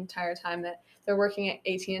throughout the entire time that they're working at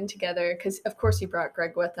ATN together, because of course he brought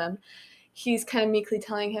Greg with him. He's kind of meekly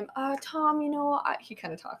telling him, Tom, he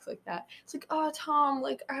kind of talks like that. It's like, Tom,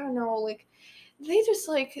 like, I don't know, like, they just,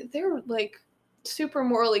 like, they're, like, super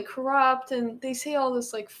morally corrupt, and they say all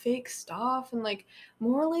this, like, fake stuff, and, like,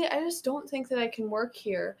 morally, I just don't think that I can work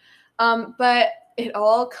here. But it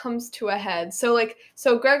all comes to a head. So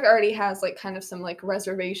Greg already has, like, kind of some, like,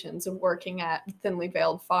 reservations of working at thinly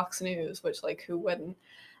veiled Fox News, which, like, who wouldn't?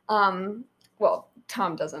 Well,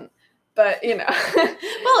 Tom doesn't. But,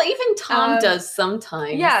 well, even Tom does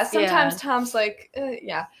sometimes. Yeah, sometimes Tom's like,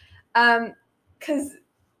 yeah. Because,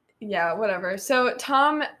 yeah, whatever. So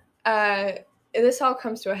Tom, this all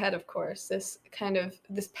comes to a head, of course. This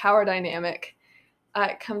power dynamic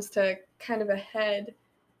comes to kind of a head.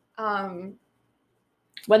 When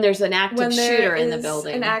there's an active shooter in the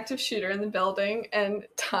building. An active shooter in the building. And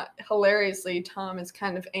hilariously, Tom is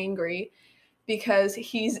kind of angry because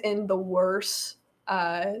he's in the worst...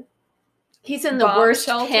 He's in the worst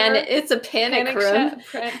panic. It's a panic room.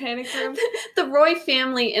 Panic room. The Roy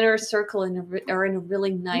family inner circle are in a really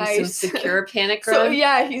nice and secure panic room. So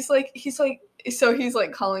yeah, he's like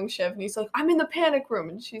calling Shiv, and he's like, "I'm in the panic room,"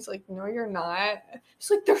 and she's like, "No, you're not." She's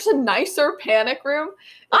like, "There's a nicer panic room."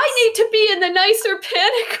 I need to be in the nicer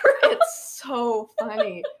panic room. It's so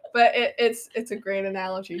funny. But it's a great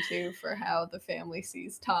analogy, too, for how the family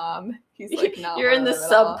sees Tom. He's like, no. You're in the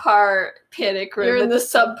subpar panic room. You're in the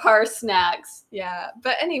subpar snacks. Yeah.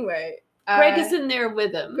 But anyway. Greg is in there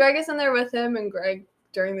with him. And Greg,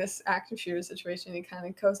 during this active shooter situation, he kind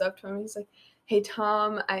of goes up to him. He's like, "Hey,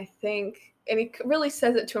 Tom, I think..." And he really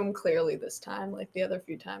says it to him clearly this time. Like the other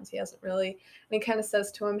few times, he hasn't really. And he kind of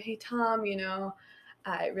says to him, "Hey, Tom,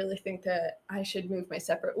 I really think that I should move my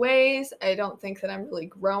separate ways. I don't think that I'm really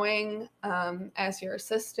growing as your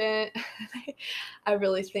assistant. I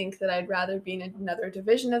really think that I'd rather be in another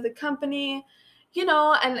division of the company,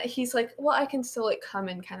 And he's like, "Well, I can still, like, come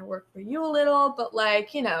and kind of work for you a little, but,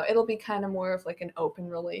 like, it'll be kind of more of, like, an open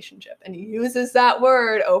relationship." And he uses that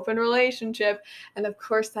word, open relationship. And, of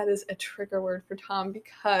course, that is a trigger word for Tom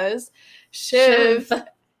because Shiv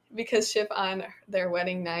on their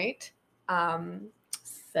wedding night,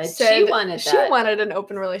 said she wanted that. She wanted an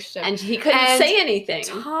open relationship. And he couldn't say anything.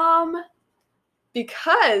 Tom,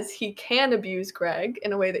 because he can abuse Greg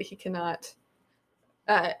in a way that he cannot,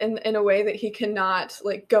 in a way that he cannot,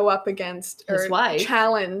 like, go up against his wife,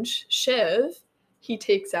 challenge Shiv, he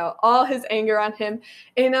takes out all his anger on him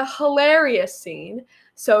in a hilarious scene.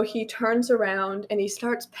 So he turns around and he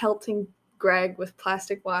starts pelting Greg with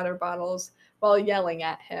plastic water bottles while yelling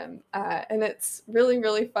at him. And it's really,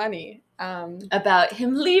 really funny. About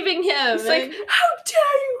him leaving him. It's like, "How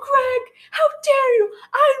dare you, Greg? How dare you?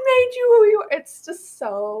 I made you who you are." It's just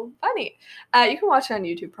so funny. You can watch it on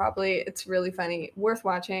YouTube probably. It's really funny. Worth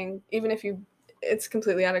watching, even if it's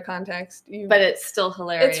completely out of context. But it's still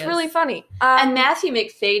hilarious. It's really funny. And Matthew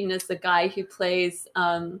Macfadyen is the guy who plays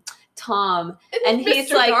Tom. And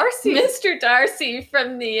he's like Darcy. Mr. Darcy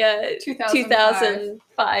from the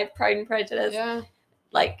 2005 Pride and Prejudice. Yeah.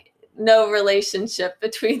 Like, no relationship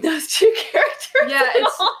between those two characters. Yeah,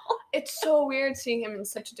 it's so weird seeing him in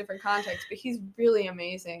such a different context, but he's really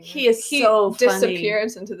amazing. He so funny.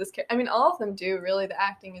 Disappears into this character. I mean, all of them do, really. The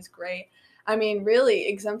acting is great. I mean, really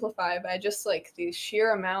exemplified by just, like, the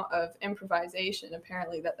sheer amount of improvisation,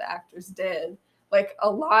 apparently, that the actors did. Like, a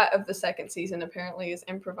lot of the second season, apparently, is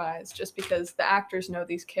improvised, just because the actors know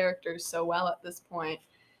these characters so well at this point.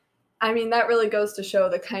 I mean, that really goes to show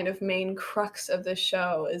the kind of main crux of this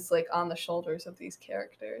show is, like, on the shoulders of these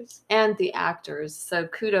characters. And the actors. So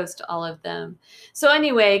kudos to all of them. So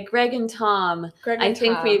anyway, Greg and Tom. I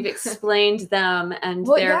think we've explained them and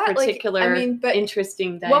their particular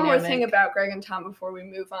interesting dynamic. One more thing about Greg and Tom before we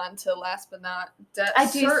move on to last but not... I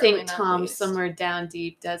do think Tom, somewhere down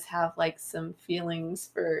deep, does have, like, some feelings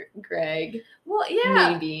for Greg. Well, yeah.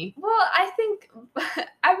 Maybe. Well, I think...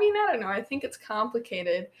 I mean, I don't know. I think it's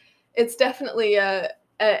complicated. It's definitely an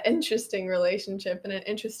interesting relationship and an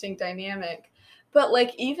interesting dynamic. But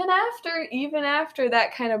like even after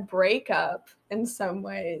that kind of breakup in some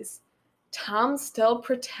ways, Tom still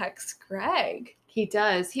protects Greg. He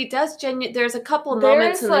does. There's a couple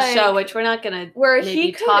moments in the show, which we're not going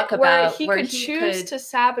to talk about, where he could to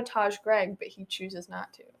sabotage Greg, but he chooses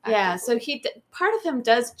not to. Actively. Yeah, so part of him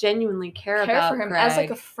does genuinely care about for him Greg. As like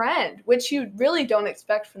a friend, which you really don't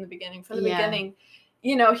expect from the beginning. From the beginning,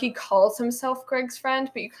 you know, he calls himself Greg's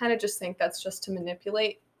friend, but you kind of just think that's just to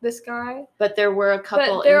manipulate this guy. But there are a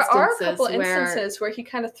couple instances where he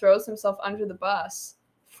kind of throws himself under the bus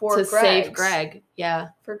save Greg. Yeah.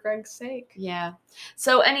 For Greg's sake. Yeah.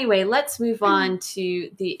 So anyway, let's move on to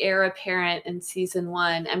the heir apparent in season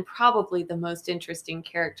 1 and probably the most interesting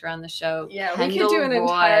character on the show. Yeah, we could do an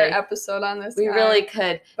entire episode on this guy. We really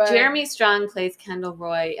could. Jeremy Strong plays Kendall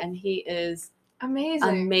Roy, and he is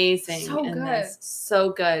amazing so in good. This.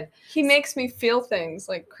 So good. He makes me feel things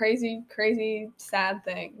like crazy, sad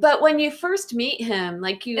things. But when you first meet him,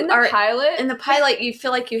 like in the pilot, you feel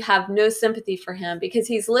like you have no sympathy for him because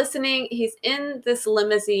he's listening. He's in this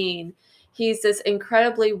limousine. He's this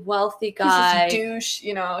incredibly wealthy guy. He's a douche,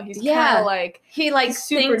 you know. He's kind of like he thinks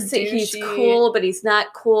that he's cool, but he's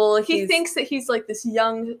not cool. He thinks that he's like this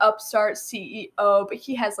young upstart CEO, but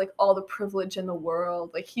he has like all the privilege in the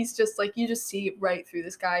world. Like he's just like you just see right through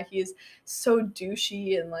this guy. He is so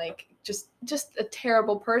douchey and like just a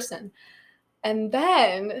terrible person. And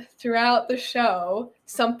then throughout the show,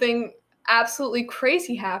 something absolutely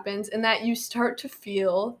crazy happens, in that you start to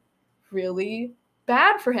feel really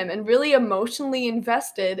bad for him and really emotionally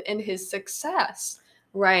invested in his success.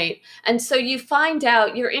 Right. And so you find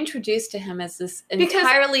out, you're introduced to him as this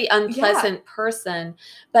entirely unpleasant person,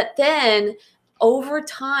 but then over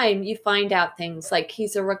time, you find out things like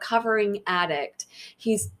he's a recovering addict.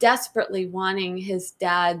 He's desperately wanting his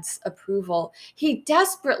dad's approval. He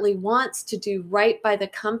desperately wants to do right by the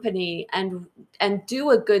company and do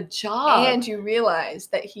a good job. And you realize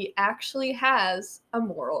that he actually has a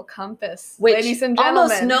moral compass. Which ladies and gentlemen,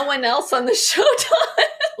 almost no one else on the show does.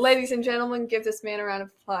 Ladies and gentlemen, give this man a round of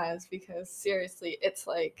applause, because seriously, it's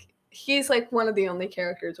like he's like one of the only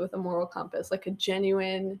characters with a moral compass, like a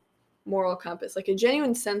genuine moral compass, like a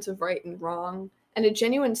genuine sense of right and wrong, and a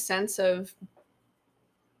genuine sense of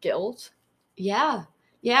guilt. Yeah.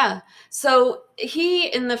 So he,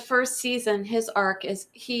 in the first season, his arc is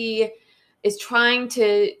he is trying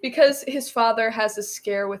to, because his father has a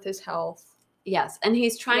scare with his health. Yes, and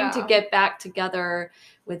he's trying to get back together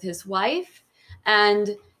with his wife, and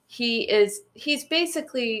he's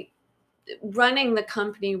basically running the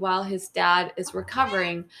company while his dad is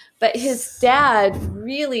recovering, but his dad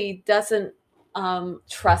really doesn't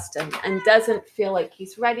trust him and doesn't feel like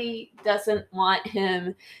he's ready, doesn't want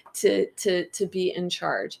him to be in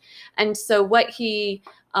charge. And so what he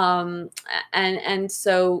and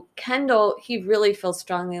so Kendall, he really feels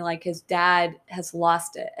strongly like his dad has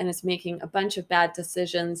lost it and is making a bunch of bad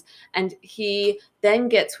decisions, and he then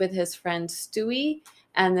gets with his friend Stewie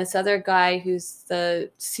and this other guy who's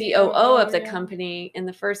the COO of the company in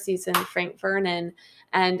the first season, Frank Vernon,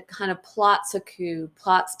 and kind of plots a coup,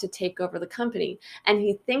 plots to take over the company. And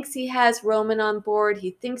he thinks he has Roman on board.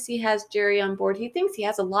 He thinks he has Jerry on board. He thinks he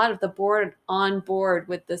has a lot of the board on board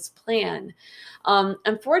with this plan.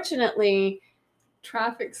 Unfortunately,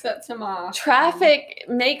 traffic sets him off. Traffic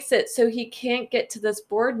makes it so he can't get to this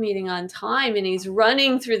board meeting on time, and he's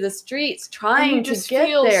running through the streets trying to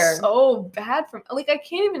get there. So bad from, like, I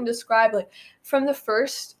can't even describe, like, from the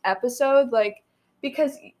first episode, like,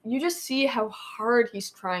 because you just see how hard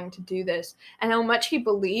he's trying to do this, and how much he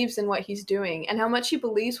believes in what he's doing, and how much he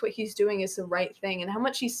believes what he's doing is the right thing, and how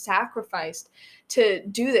much he's sacrificed to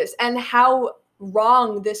do this, and how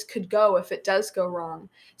wrong this could go if it does go wrong.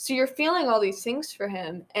 So you're feeling all these things for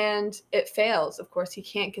him, and it fails. Of course, he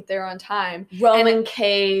can't get there on time. Roman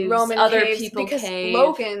caves, other people because cave.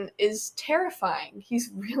 Logan is terrifying. He's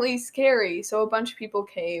really scary. So a bunch of people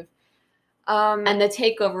cave. And the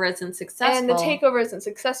takeover isn't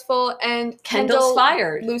successful. And Kendall's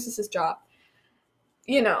fired. Loses his job.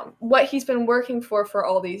 You know, what he's been working for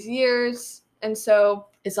all these years. And so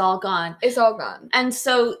it's all gone. And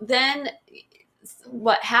so then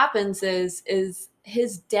what happens is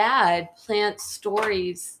his dad plants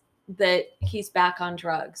stories that he's back on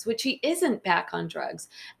drugs, which he isn't back on drugs.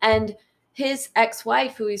 And his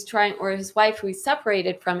ex-wife his wife who he's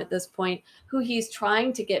separated from at this point, who he's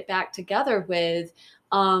trying to get back together with,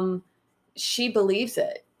 she believes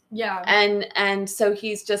it. Yeah. And so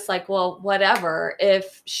he's just like, well, whatever.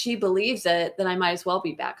 If she believes it, then I might as well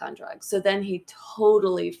be back on drugs. So then he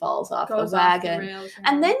totally falls off the wagon.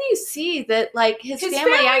 And then you see that like his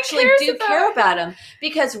family actually do care about him,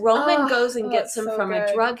 because Roman goes and gets him from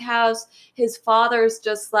a drug house. His father's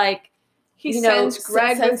just like, he sends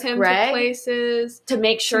Greg with him to places to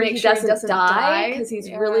make sure he doesn't die, because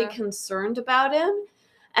he's really concerned about him.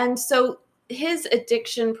 And so his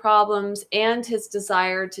addiction problems and his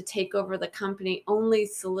desire to take over the company only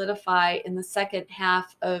solidify in the second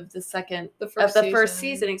half of the first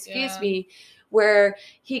season, where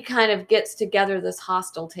he kind of gets together this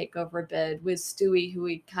hostile takeover bid with Stewie, who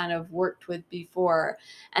he kind of worked with before.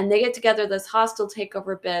 And they get together this hostile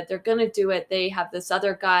takeover bid. They're going to do it. They have this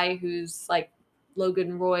other guy who's like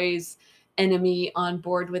Logan Roy's enemy on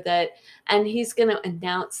board with it, and he's going to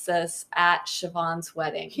announce this at Siobhan's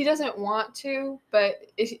wedding. He doesn't want to, but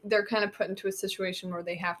they're kind of put into a situation where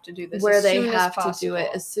they have to do this, where they have to do it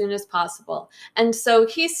as soon as possible. And so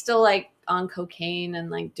he's still like on cocaine and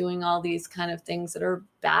like doing all these kind of things that are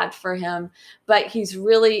bad for him, but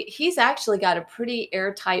he's actually got a pretty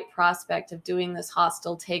airtight prospect of doing this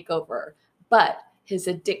hostile takeover, but his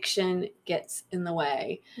addiction gets in the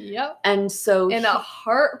way. Yep. And so in a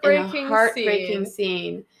heartbreaking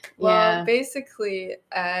scene. Well, basically,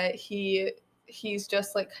 he's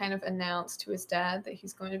just like kind of announced to his dad that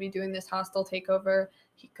he's going to be doing this hostile takeover.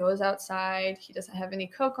 He goes outside. He doesn't have any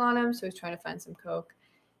Coke on him, so he's trying to find some Coke.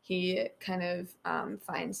 He kind of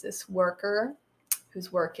finds this worker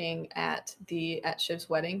who's working at Shiv's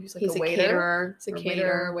wedding. Who's like a waiter. He's a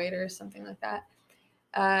caterer, waiter, something like that.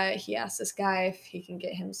 He asks this guy if he can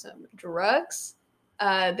get him some drugs.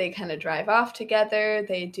 They kind of drive off together.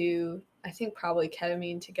 They do, I think, probably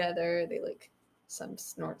ketamine together. They like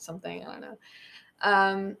snort something. I don't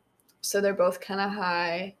know. So they're both kind of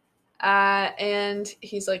high. And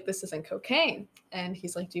he's like, this isn't cocaine. And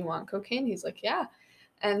he's like, do you want cocaine? He's like, yeah.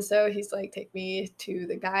 And so he's like, take me to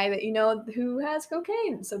the guy that you know who has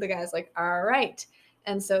cocaine. So the guy's like, all right.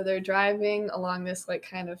 And so they're driving along this like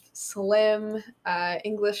kind of slim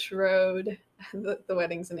English road. The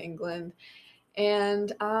wedding's in England.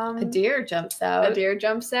 And a deer jumps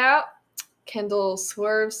out. Kendall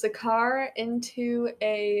swerves the car into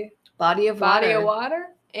a body of water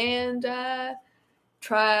and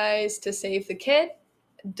tries to save the kid.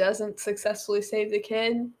 Doesn't successfully save the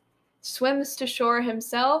kid. Swims to shore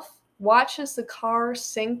himself. Watches the car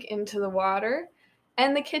sink into the water.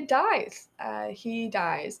 And the kid dies. He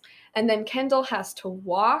dies. And then Kendall has to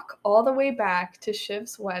walk all the way back to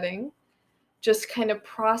Shiv's wedding, just kind of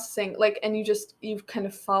processing, like, and you kind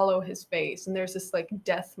of follow his face. And there's this, like,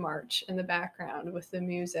 death march in the background with the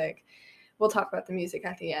music. We'll talk about the music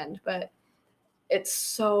at the end, but it's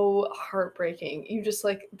so heartbreaking. You just,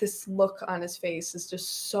 like, this look on his face is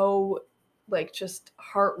just so, like, just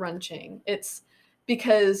heart-wrenching. It's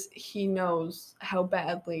because he knows how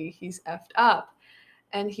badly he's effed up.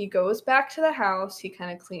 And he goes back to the house. He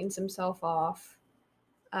kind of cleans himself off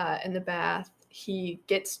in the bath. He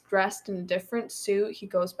gets dressed in a different suit. He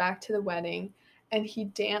goes back to the wedding. And he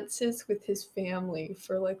dances with his family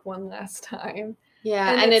for, like, one last time.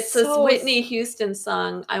 Yeah, and it's this Whitney Houston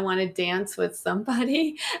song, I Want to Dance with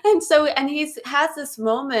Somebody. And he has this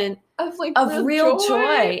moment of real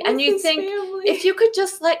joy. And you think, if you could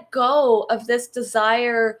just let go of this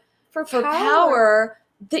desire for power,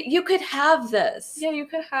 that you could have this. Yeah, you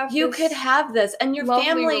could have this. And your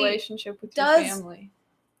family relationship with your family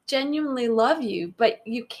genuinely love you, but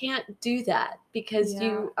you can't do that because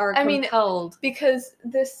you are compelled. Because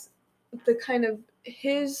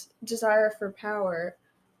his desire for power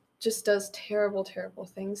just does terrible, terrible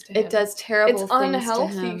things to him. It does terrible things to him. It's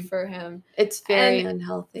unhealthy for him. It's very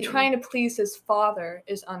unhealthy. Trying to please his father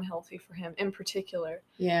is unhealthy for him in particular.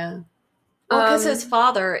 Yeah. Well, because his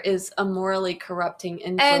father is a morally corrupting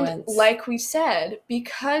influence. And like we said,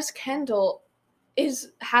 because Kendall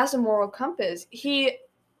has a moral compass, he's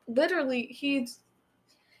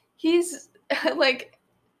like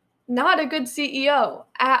not a good CEO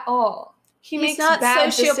at all. He's not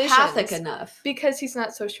sociopathic enough. Because he's not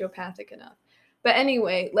sociopathic enough. But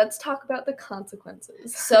anyway, let's talk about the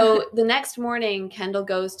consequences. So the next morning, Kendall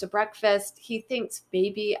goes to breakfast. He thinks,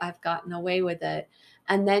 baby, I've gotten away with it.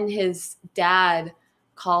 And then his dad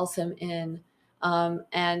calls him in.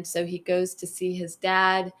 And so he goes to see his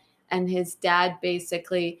dad. And his dad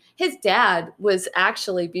was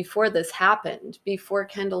actually, before this happened, before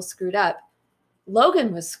Kendall screwed up,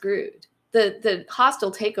 Logan was screwed. The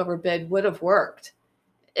hostile takeover bid would have worked.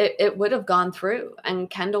 It would have gone through and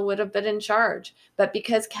Kendall would have been in charge. But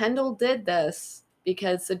because Kendall did this,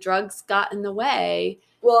 because the drugs got in the way.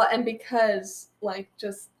 Well, and because, like,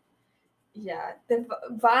 just Yeah, the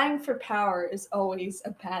vying for power is always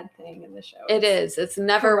a bad thing in the show. It is. It's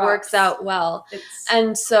never works out well.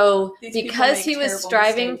 And so because he was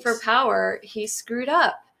striving for power, he screwed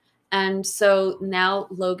up. And so now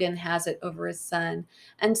Logan has it over his son.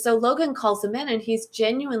 And so Logan calls him in, and he's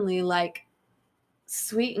genuinely like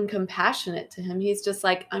sweet and compassionate to him. He's just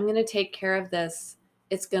like, I'm going to take care of this.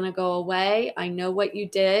 It's going to go away. I know what you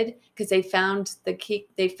did, because they found the key.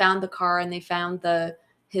 They found the car, and they found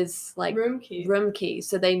his like room key.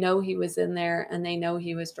 So they know he was in there, and they know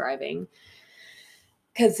he was driving,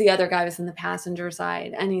 because the other guy was in the passenger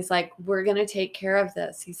side. And he's like, we're going to take care of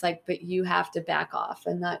this. He's like, but you have to back off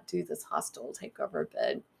and not do this hostile takeover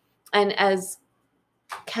bid. And as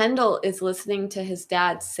Kendall is listening to his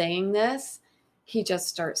dad saying this, he just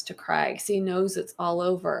starts to cry because he knows it's all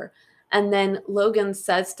over. And then Logan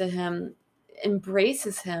says to him,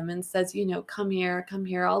 embraces him and says, come here,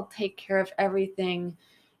 I'll take care of everything.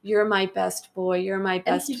 You're my best boy. You're my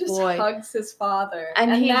best boy. And he just hugs his father.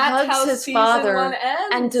 And he hugs his father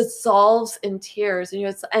and dissolves in tears.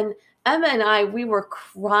 And Emma and I, we were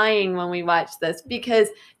crying when we watched this, because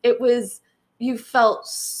you felt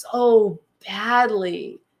so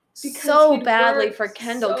badly. So badly for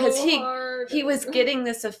Kendall, because he was getting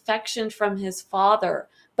this affection from his father,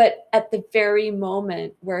 but at the very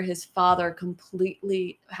moment where his father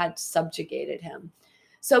completely had subjugated him.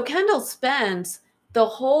 So Kendall spends the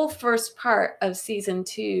whole first part of season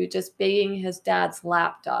 2 just being his dad's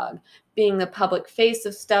lapdog, being the public face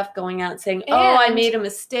of stuff, going out saying, I made a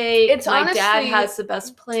mistake. My dad has the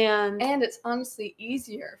best plan. And it's honestly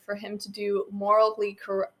easier for him to do morally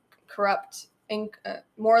corrupt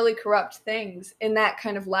things in that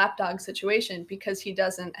kind of lapdog situation, because he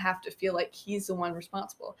doesn't have to feel like he's the one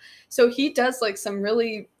responsible. So he does like some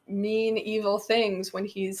really mean, evil things when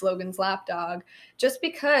he's Logan's lapdog, just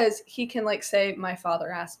because he can like say, my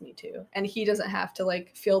father asked me to, and he doesn't have to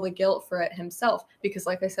like feel the guilt for it himself, because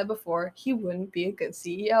like I said before, he wouldn't be a good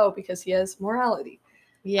CEO because he has morality.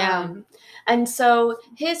 Yeah. And so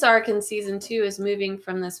his arc in season 2 is moving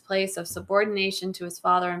from this place of subordination to his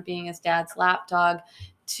father and being his dad's lapdog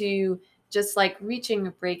to just like reaching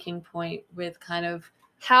a breaking point with kind of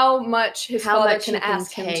how much his father can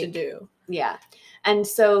ask him to do. Yeah. And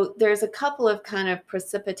so there's a couple of kind of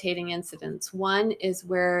precipitating incidents. One is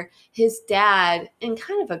where his dad, in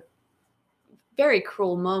kind of a very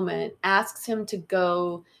cruel moment, asks him to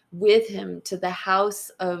go with him to the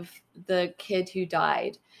house of the kid who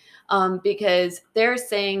died, because they're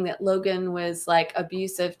saying that Logan was like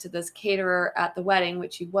abusive to this caterer at the wedding,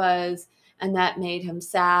 which he was, and that made him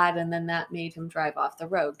sad, and then that made him drive off the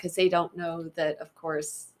road, because they don't know that, of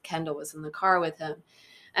course, Kendall was in the car with him.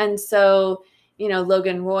 And so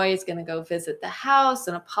Logan Roy is going to go visit the house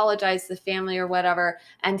and apologize to the family or whatever,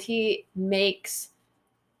 and he makes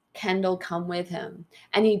Kendall come with him.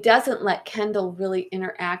 And he doesn't let Kendall really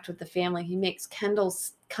interact with the family. He makes Kendall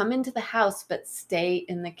come into the house but stay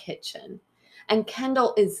in the kitchen. And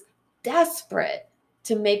Kendall is desperate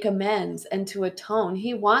to make amends and to atone.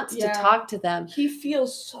 He wants to talk to them. He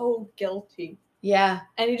feels so guilty. Yeah.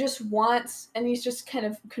 And he just wants, and he's just kind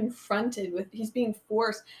of confronted with, he's being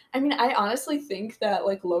forced. I mean, I honestly think that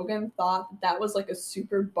like Logan thought that was like a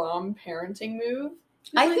super bomb parenting move.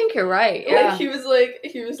 I think you're right. Yeah. Like he was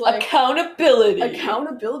like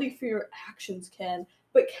accountability for your actions, Ken.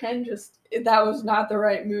 But Ken that was not the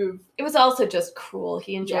right move. It was also just cruel.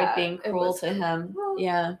 He enjoyed being cruel to him. Well,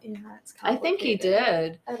 yeah, it's complicated. I think he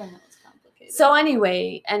did. I don't know. It's complicated. So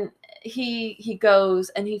anyway, and he goes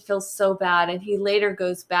and he feels so bad, and he later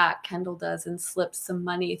goes back, Kendall does, and slips some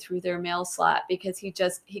money through their mail slot, because he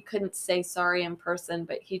couldn't say sorry in person,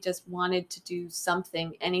 but he just wanted to do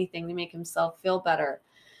something, anything to make himself feel better.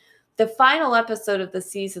 The final episode of the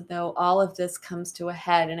season, though, all of this comes to a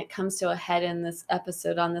head, and it comes to a head in this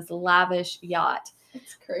episode on this lavish yacht.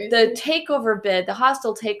 It's crazy. The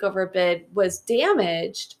hostile takeover bid was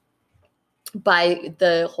damaged by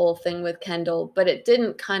the whole thing with Kendall, but it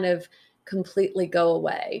didn't kind of completely go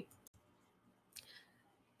away.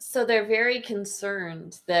 So they're very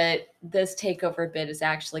concerned that this takeover bid is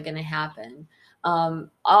actually going to happen.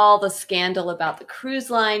 All the scandal about the cruise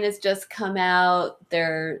line has just come out.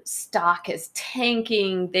 Their stock is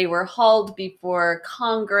tanking. They were hauled before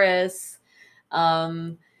Congress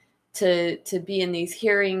to be in these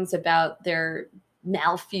hearings about their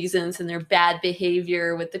malfeasance and their bad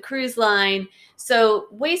behavior with the cruise line. So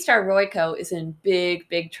Waystar Royco is in big,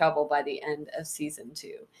 big trouble by the end of season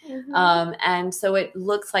 2. Mm-hmm. And so it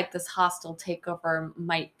looks like this hostile takeover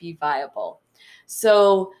might be viable.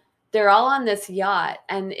 So they're all on this yacht,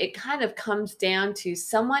 and it kind of comes down to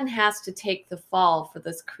someone has to take the fall for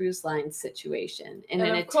this cruise line situation in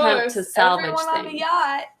an attempt to salvage things. Everyone on the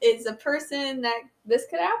yacht is a person that this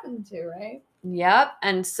could happen to, right? Yep.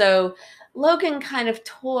 And so Logan kind of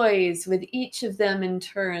toys with each of them in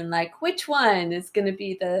turn, like which one is going to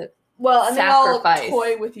be the sacrifice. They all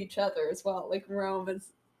toy with each other as well. Like Rome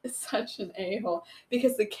is such an a-hole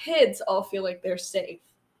because the kids all feel like they're safe.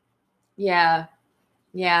 Yeah.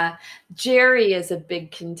 Yeah. Jerry is a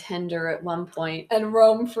big contender at one point. And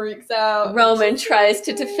Rome freaks out. Roman tries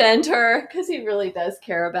to defend her because he really does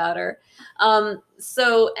care about her.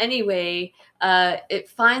 So anyway, it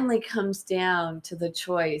finally comes down to the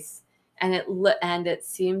choice, and it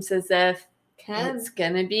seems as if it's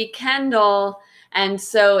going to be Kendall. And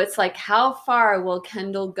so it's like, how far will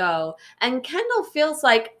Kendall go? And Kendall feels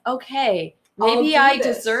like, okay, maybe I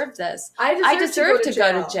deserve this. I deserve to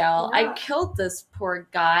go to jail. Yeah. I killed this poor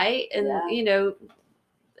guy, and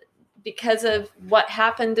because of what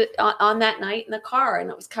happened on that night in the car,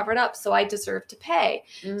 and it was covered up, so I deserve to pay.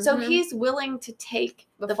 Mm-hmm. So he's willing to take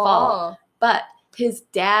the fall. But his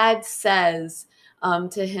dad says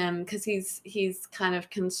to him, because he's kind of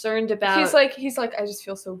concerned about. He's like, I just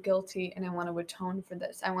feel so guilty, and I want to atone for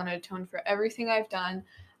this. I want to atone for everything I've done.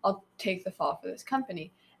 I'll take the fall for this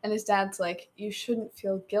company. And his dad's like, you shouldn't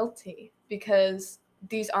feel guilty because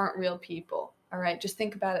these aren't real people. All right, just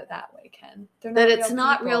think about it that way, Ken. That it's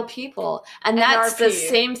not real people. And that's the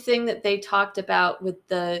same thing that they talked about with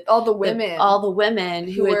all the women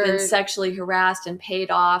who had been sexually harassed and paid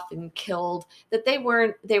off and killed, that they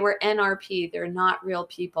were NRP. They're not real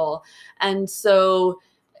people. And so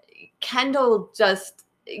Kendall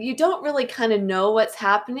you don't really kind of know what's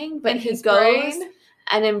happening, but he goes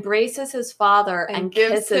and embraces his father and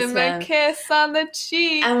gives kisses him a kiss on the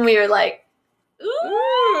cheek. And we were like,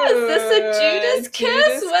 ooh, is this a Judas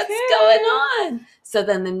kiss? What's going on? So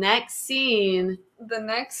then the next scene,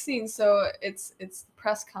 so it's the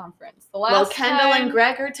press conference. The last Kendall and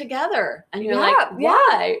Greg are together. And you're like,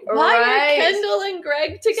 why? Why are Kendall and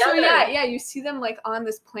Greg together? So you see them like on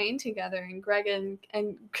this plane together, and Greg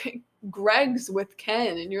and Greg's with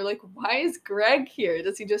Ken, and you're like, why is Greg here?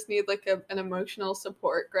 Does he just need like an emotional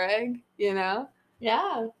support, Greg? You know?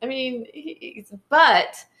 Yeah. I mean,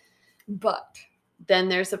 but then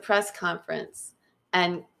there's a press conference,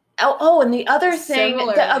 and and the other thing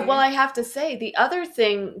I have to say, the other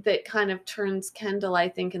thing that kind of turns Kendall, I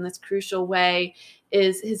think, in this crucial way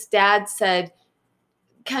is his dad said,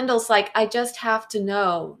 Kendall's like, I just have to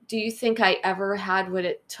know, do you think I ever had what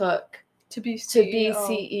it took to be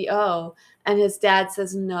CEO? And his dad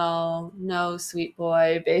says, no, sweet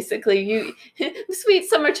boy. Basically, you sweet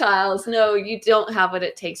summer child. No, you don't have what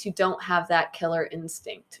it takes. You don't have that killer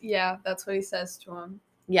instinct. Yeah, that's what he says to him.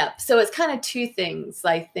 Yep. So it's kind of two things,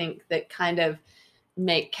 I think, that kind of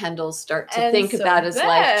make Kendall start to think about his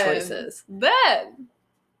life choices. Then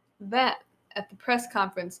at the press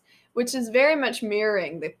conference, which is very much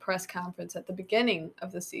mirroring the press conference at the beginning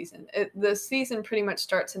of the season. The season pretty much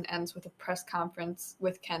starts and ends with a press conference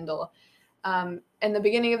with Kendall. In the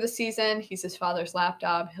beginning of the season, he's his father's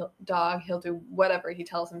lapdog. He'll do whatever he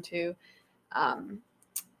tells him to. At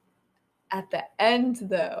the end,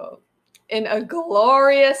 though, in a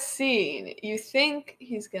glorious scene, you think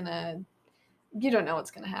you don't know what's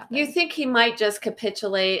going to happen. You think he might just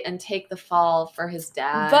capitulate and take the fall for his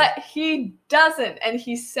dad. But he doesn't. And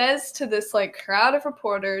he says to this like crowd of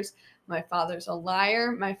reporters, my father's a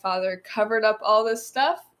liar. My father covered up all this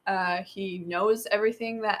stuff. He knows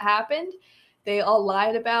everything that happened. They all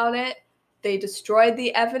lied about it. They destroyed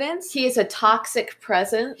the evidence. He is a toxic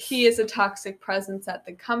presence. He is a toxic presence at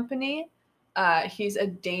the company. He's a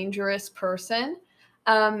dangerous person.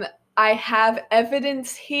 I have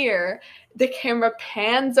evidence here. The camera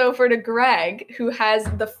pans over to Greg, who has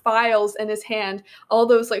the files in his hand, all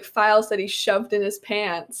those like files that he shoved in his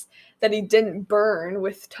pants that he didn't burn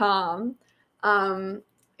with Tom.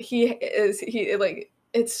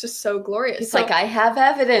 It's just so glorious. He's like, I have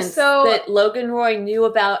evidence that Logan Roy knew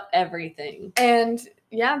about everything. And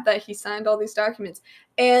that he signed all these documents.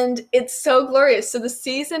 And it's so glorious. So the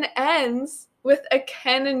season ends with a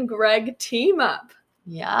Ken and Greg team up.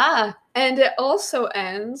 Yeah. And it also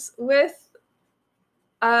ends with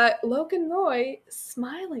Logan Roy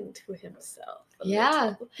smiling to himself.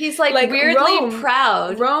 Yeah. He's like weirdly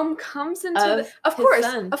proud. Rome comes into Of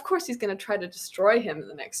course he's going to try to destroy him in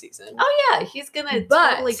the next season. Oh yeah, he's going to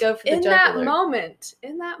totally go for the jugular.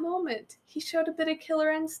 In that moment, he showed a bit of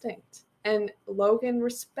killer instinct. And Logan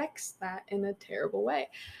respects that in a terrible way.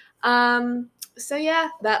 So yeah,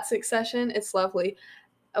 that's Succession. It's lovely.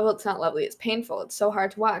 well, it's not lovely. It's painful. It's so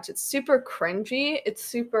hard to watch. It's super cringy. It's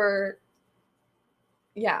super,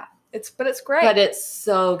 yeah. But it's great. But it's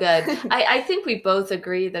so good. I think we both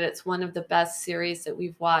agree that it's one of the best series that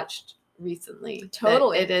we've watched recently.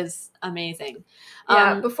 Totally. It is amazing.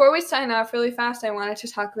 Yeah, before we sign off really fast, I wanted to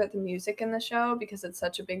talk about the music in the show because it's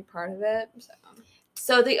such a big part of it.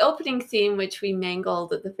 So the opening theme, which we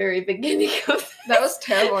mangled at the very beginning of that was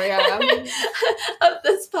terrible, yeah. of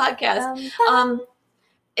this podcast.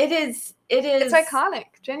 It's iconic,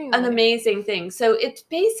 genuinely. An amazing thing. So it's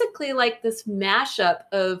basically like this mashup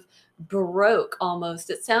of Baroque almost.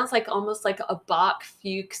 It sounds like almost like a Bach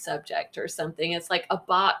fugue subject or something. It's like a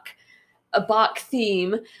Bach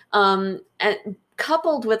theme, and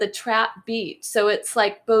coupled with a trap beat. So it's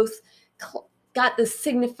like both got the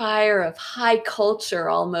signifier of high culture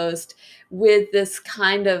almost with this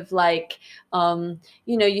kind of like,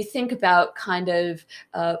 you think about kind of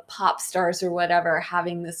pop stars or whatever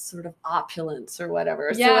having this sort of opulence or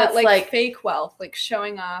whatever. Yeah, so it's like fake wealth, like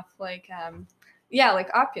showing off like, like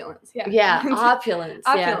opulence. Yeah. Yeah, opulence.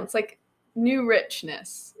 Opulence, like new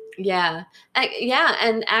richness. Yeah.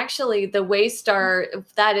 And actually the Waystar,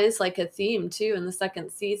 that is like a theme too in the second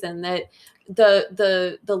season, that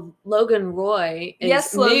the Logan Roy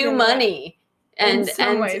is new money. And in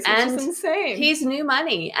some ways, which is insane. He's new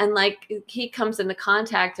money, and like he comes into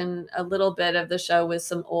contact in a little bit of the show with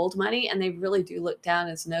some old money, and they really do look down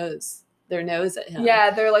their nose at him. Yeah,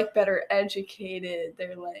 they're like better educated.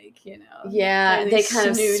 They're like, they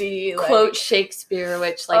kind snooty, of quote Shakespeare,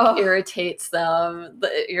 which irritates them.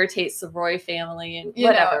 It irritates the Roy family and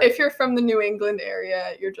whatever. If you're from the New England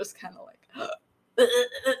area, you're just kind of like,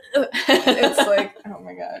 it's like, oh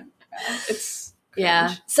my god, it's cringe.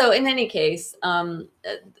 Yeah. So in any case,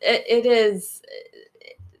 it is.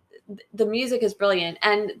 The music is brilliant,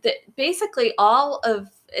 and basically all of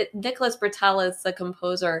it, Nicholas Britell is the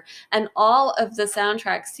composer, and all of the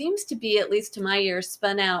soundtrack seems to be, at least to my ear,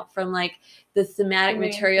 spun out from like the thematic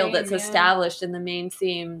material that's established in the main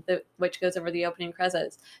theme, which goes over the opening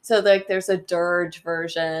credits. So like there's a dirge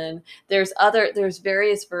version, there's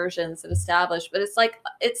various versions that establish, but it's like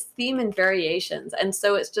it's theme and variations, and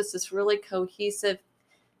so it's just this really cohesive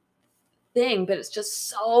thing, but it's just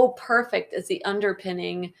so perfect as the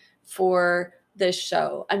underpinning for this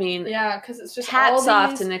show. I mean, because it's just hats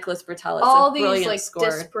off to Nicholas Britell. It's all a brilliant these score.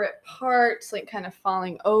 Disparate parts, like kind of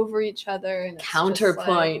falling over each other, and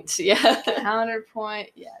counterpoint.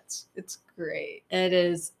 Counterpoint. Yeah, it's great. It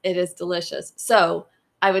is delicious. So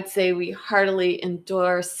I would say we heartily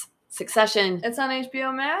endorse Succession. It's on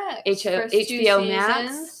HBO Max. HBO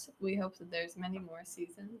Max. We hope that there's many more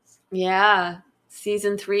seasons. Yeah.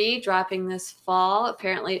 Season 3 dropping this fall.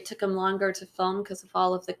 Apparently it took them longer to film because of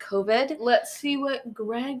all of the COVID. Let's see what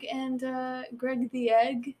Greg the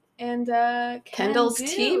Egg and Kendall's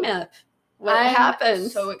team up. What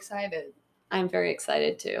happens? So excited. I'm very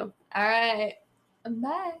excited too. All right.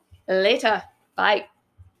 Bye. Later. Bye.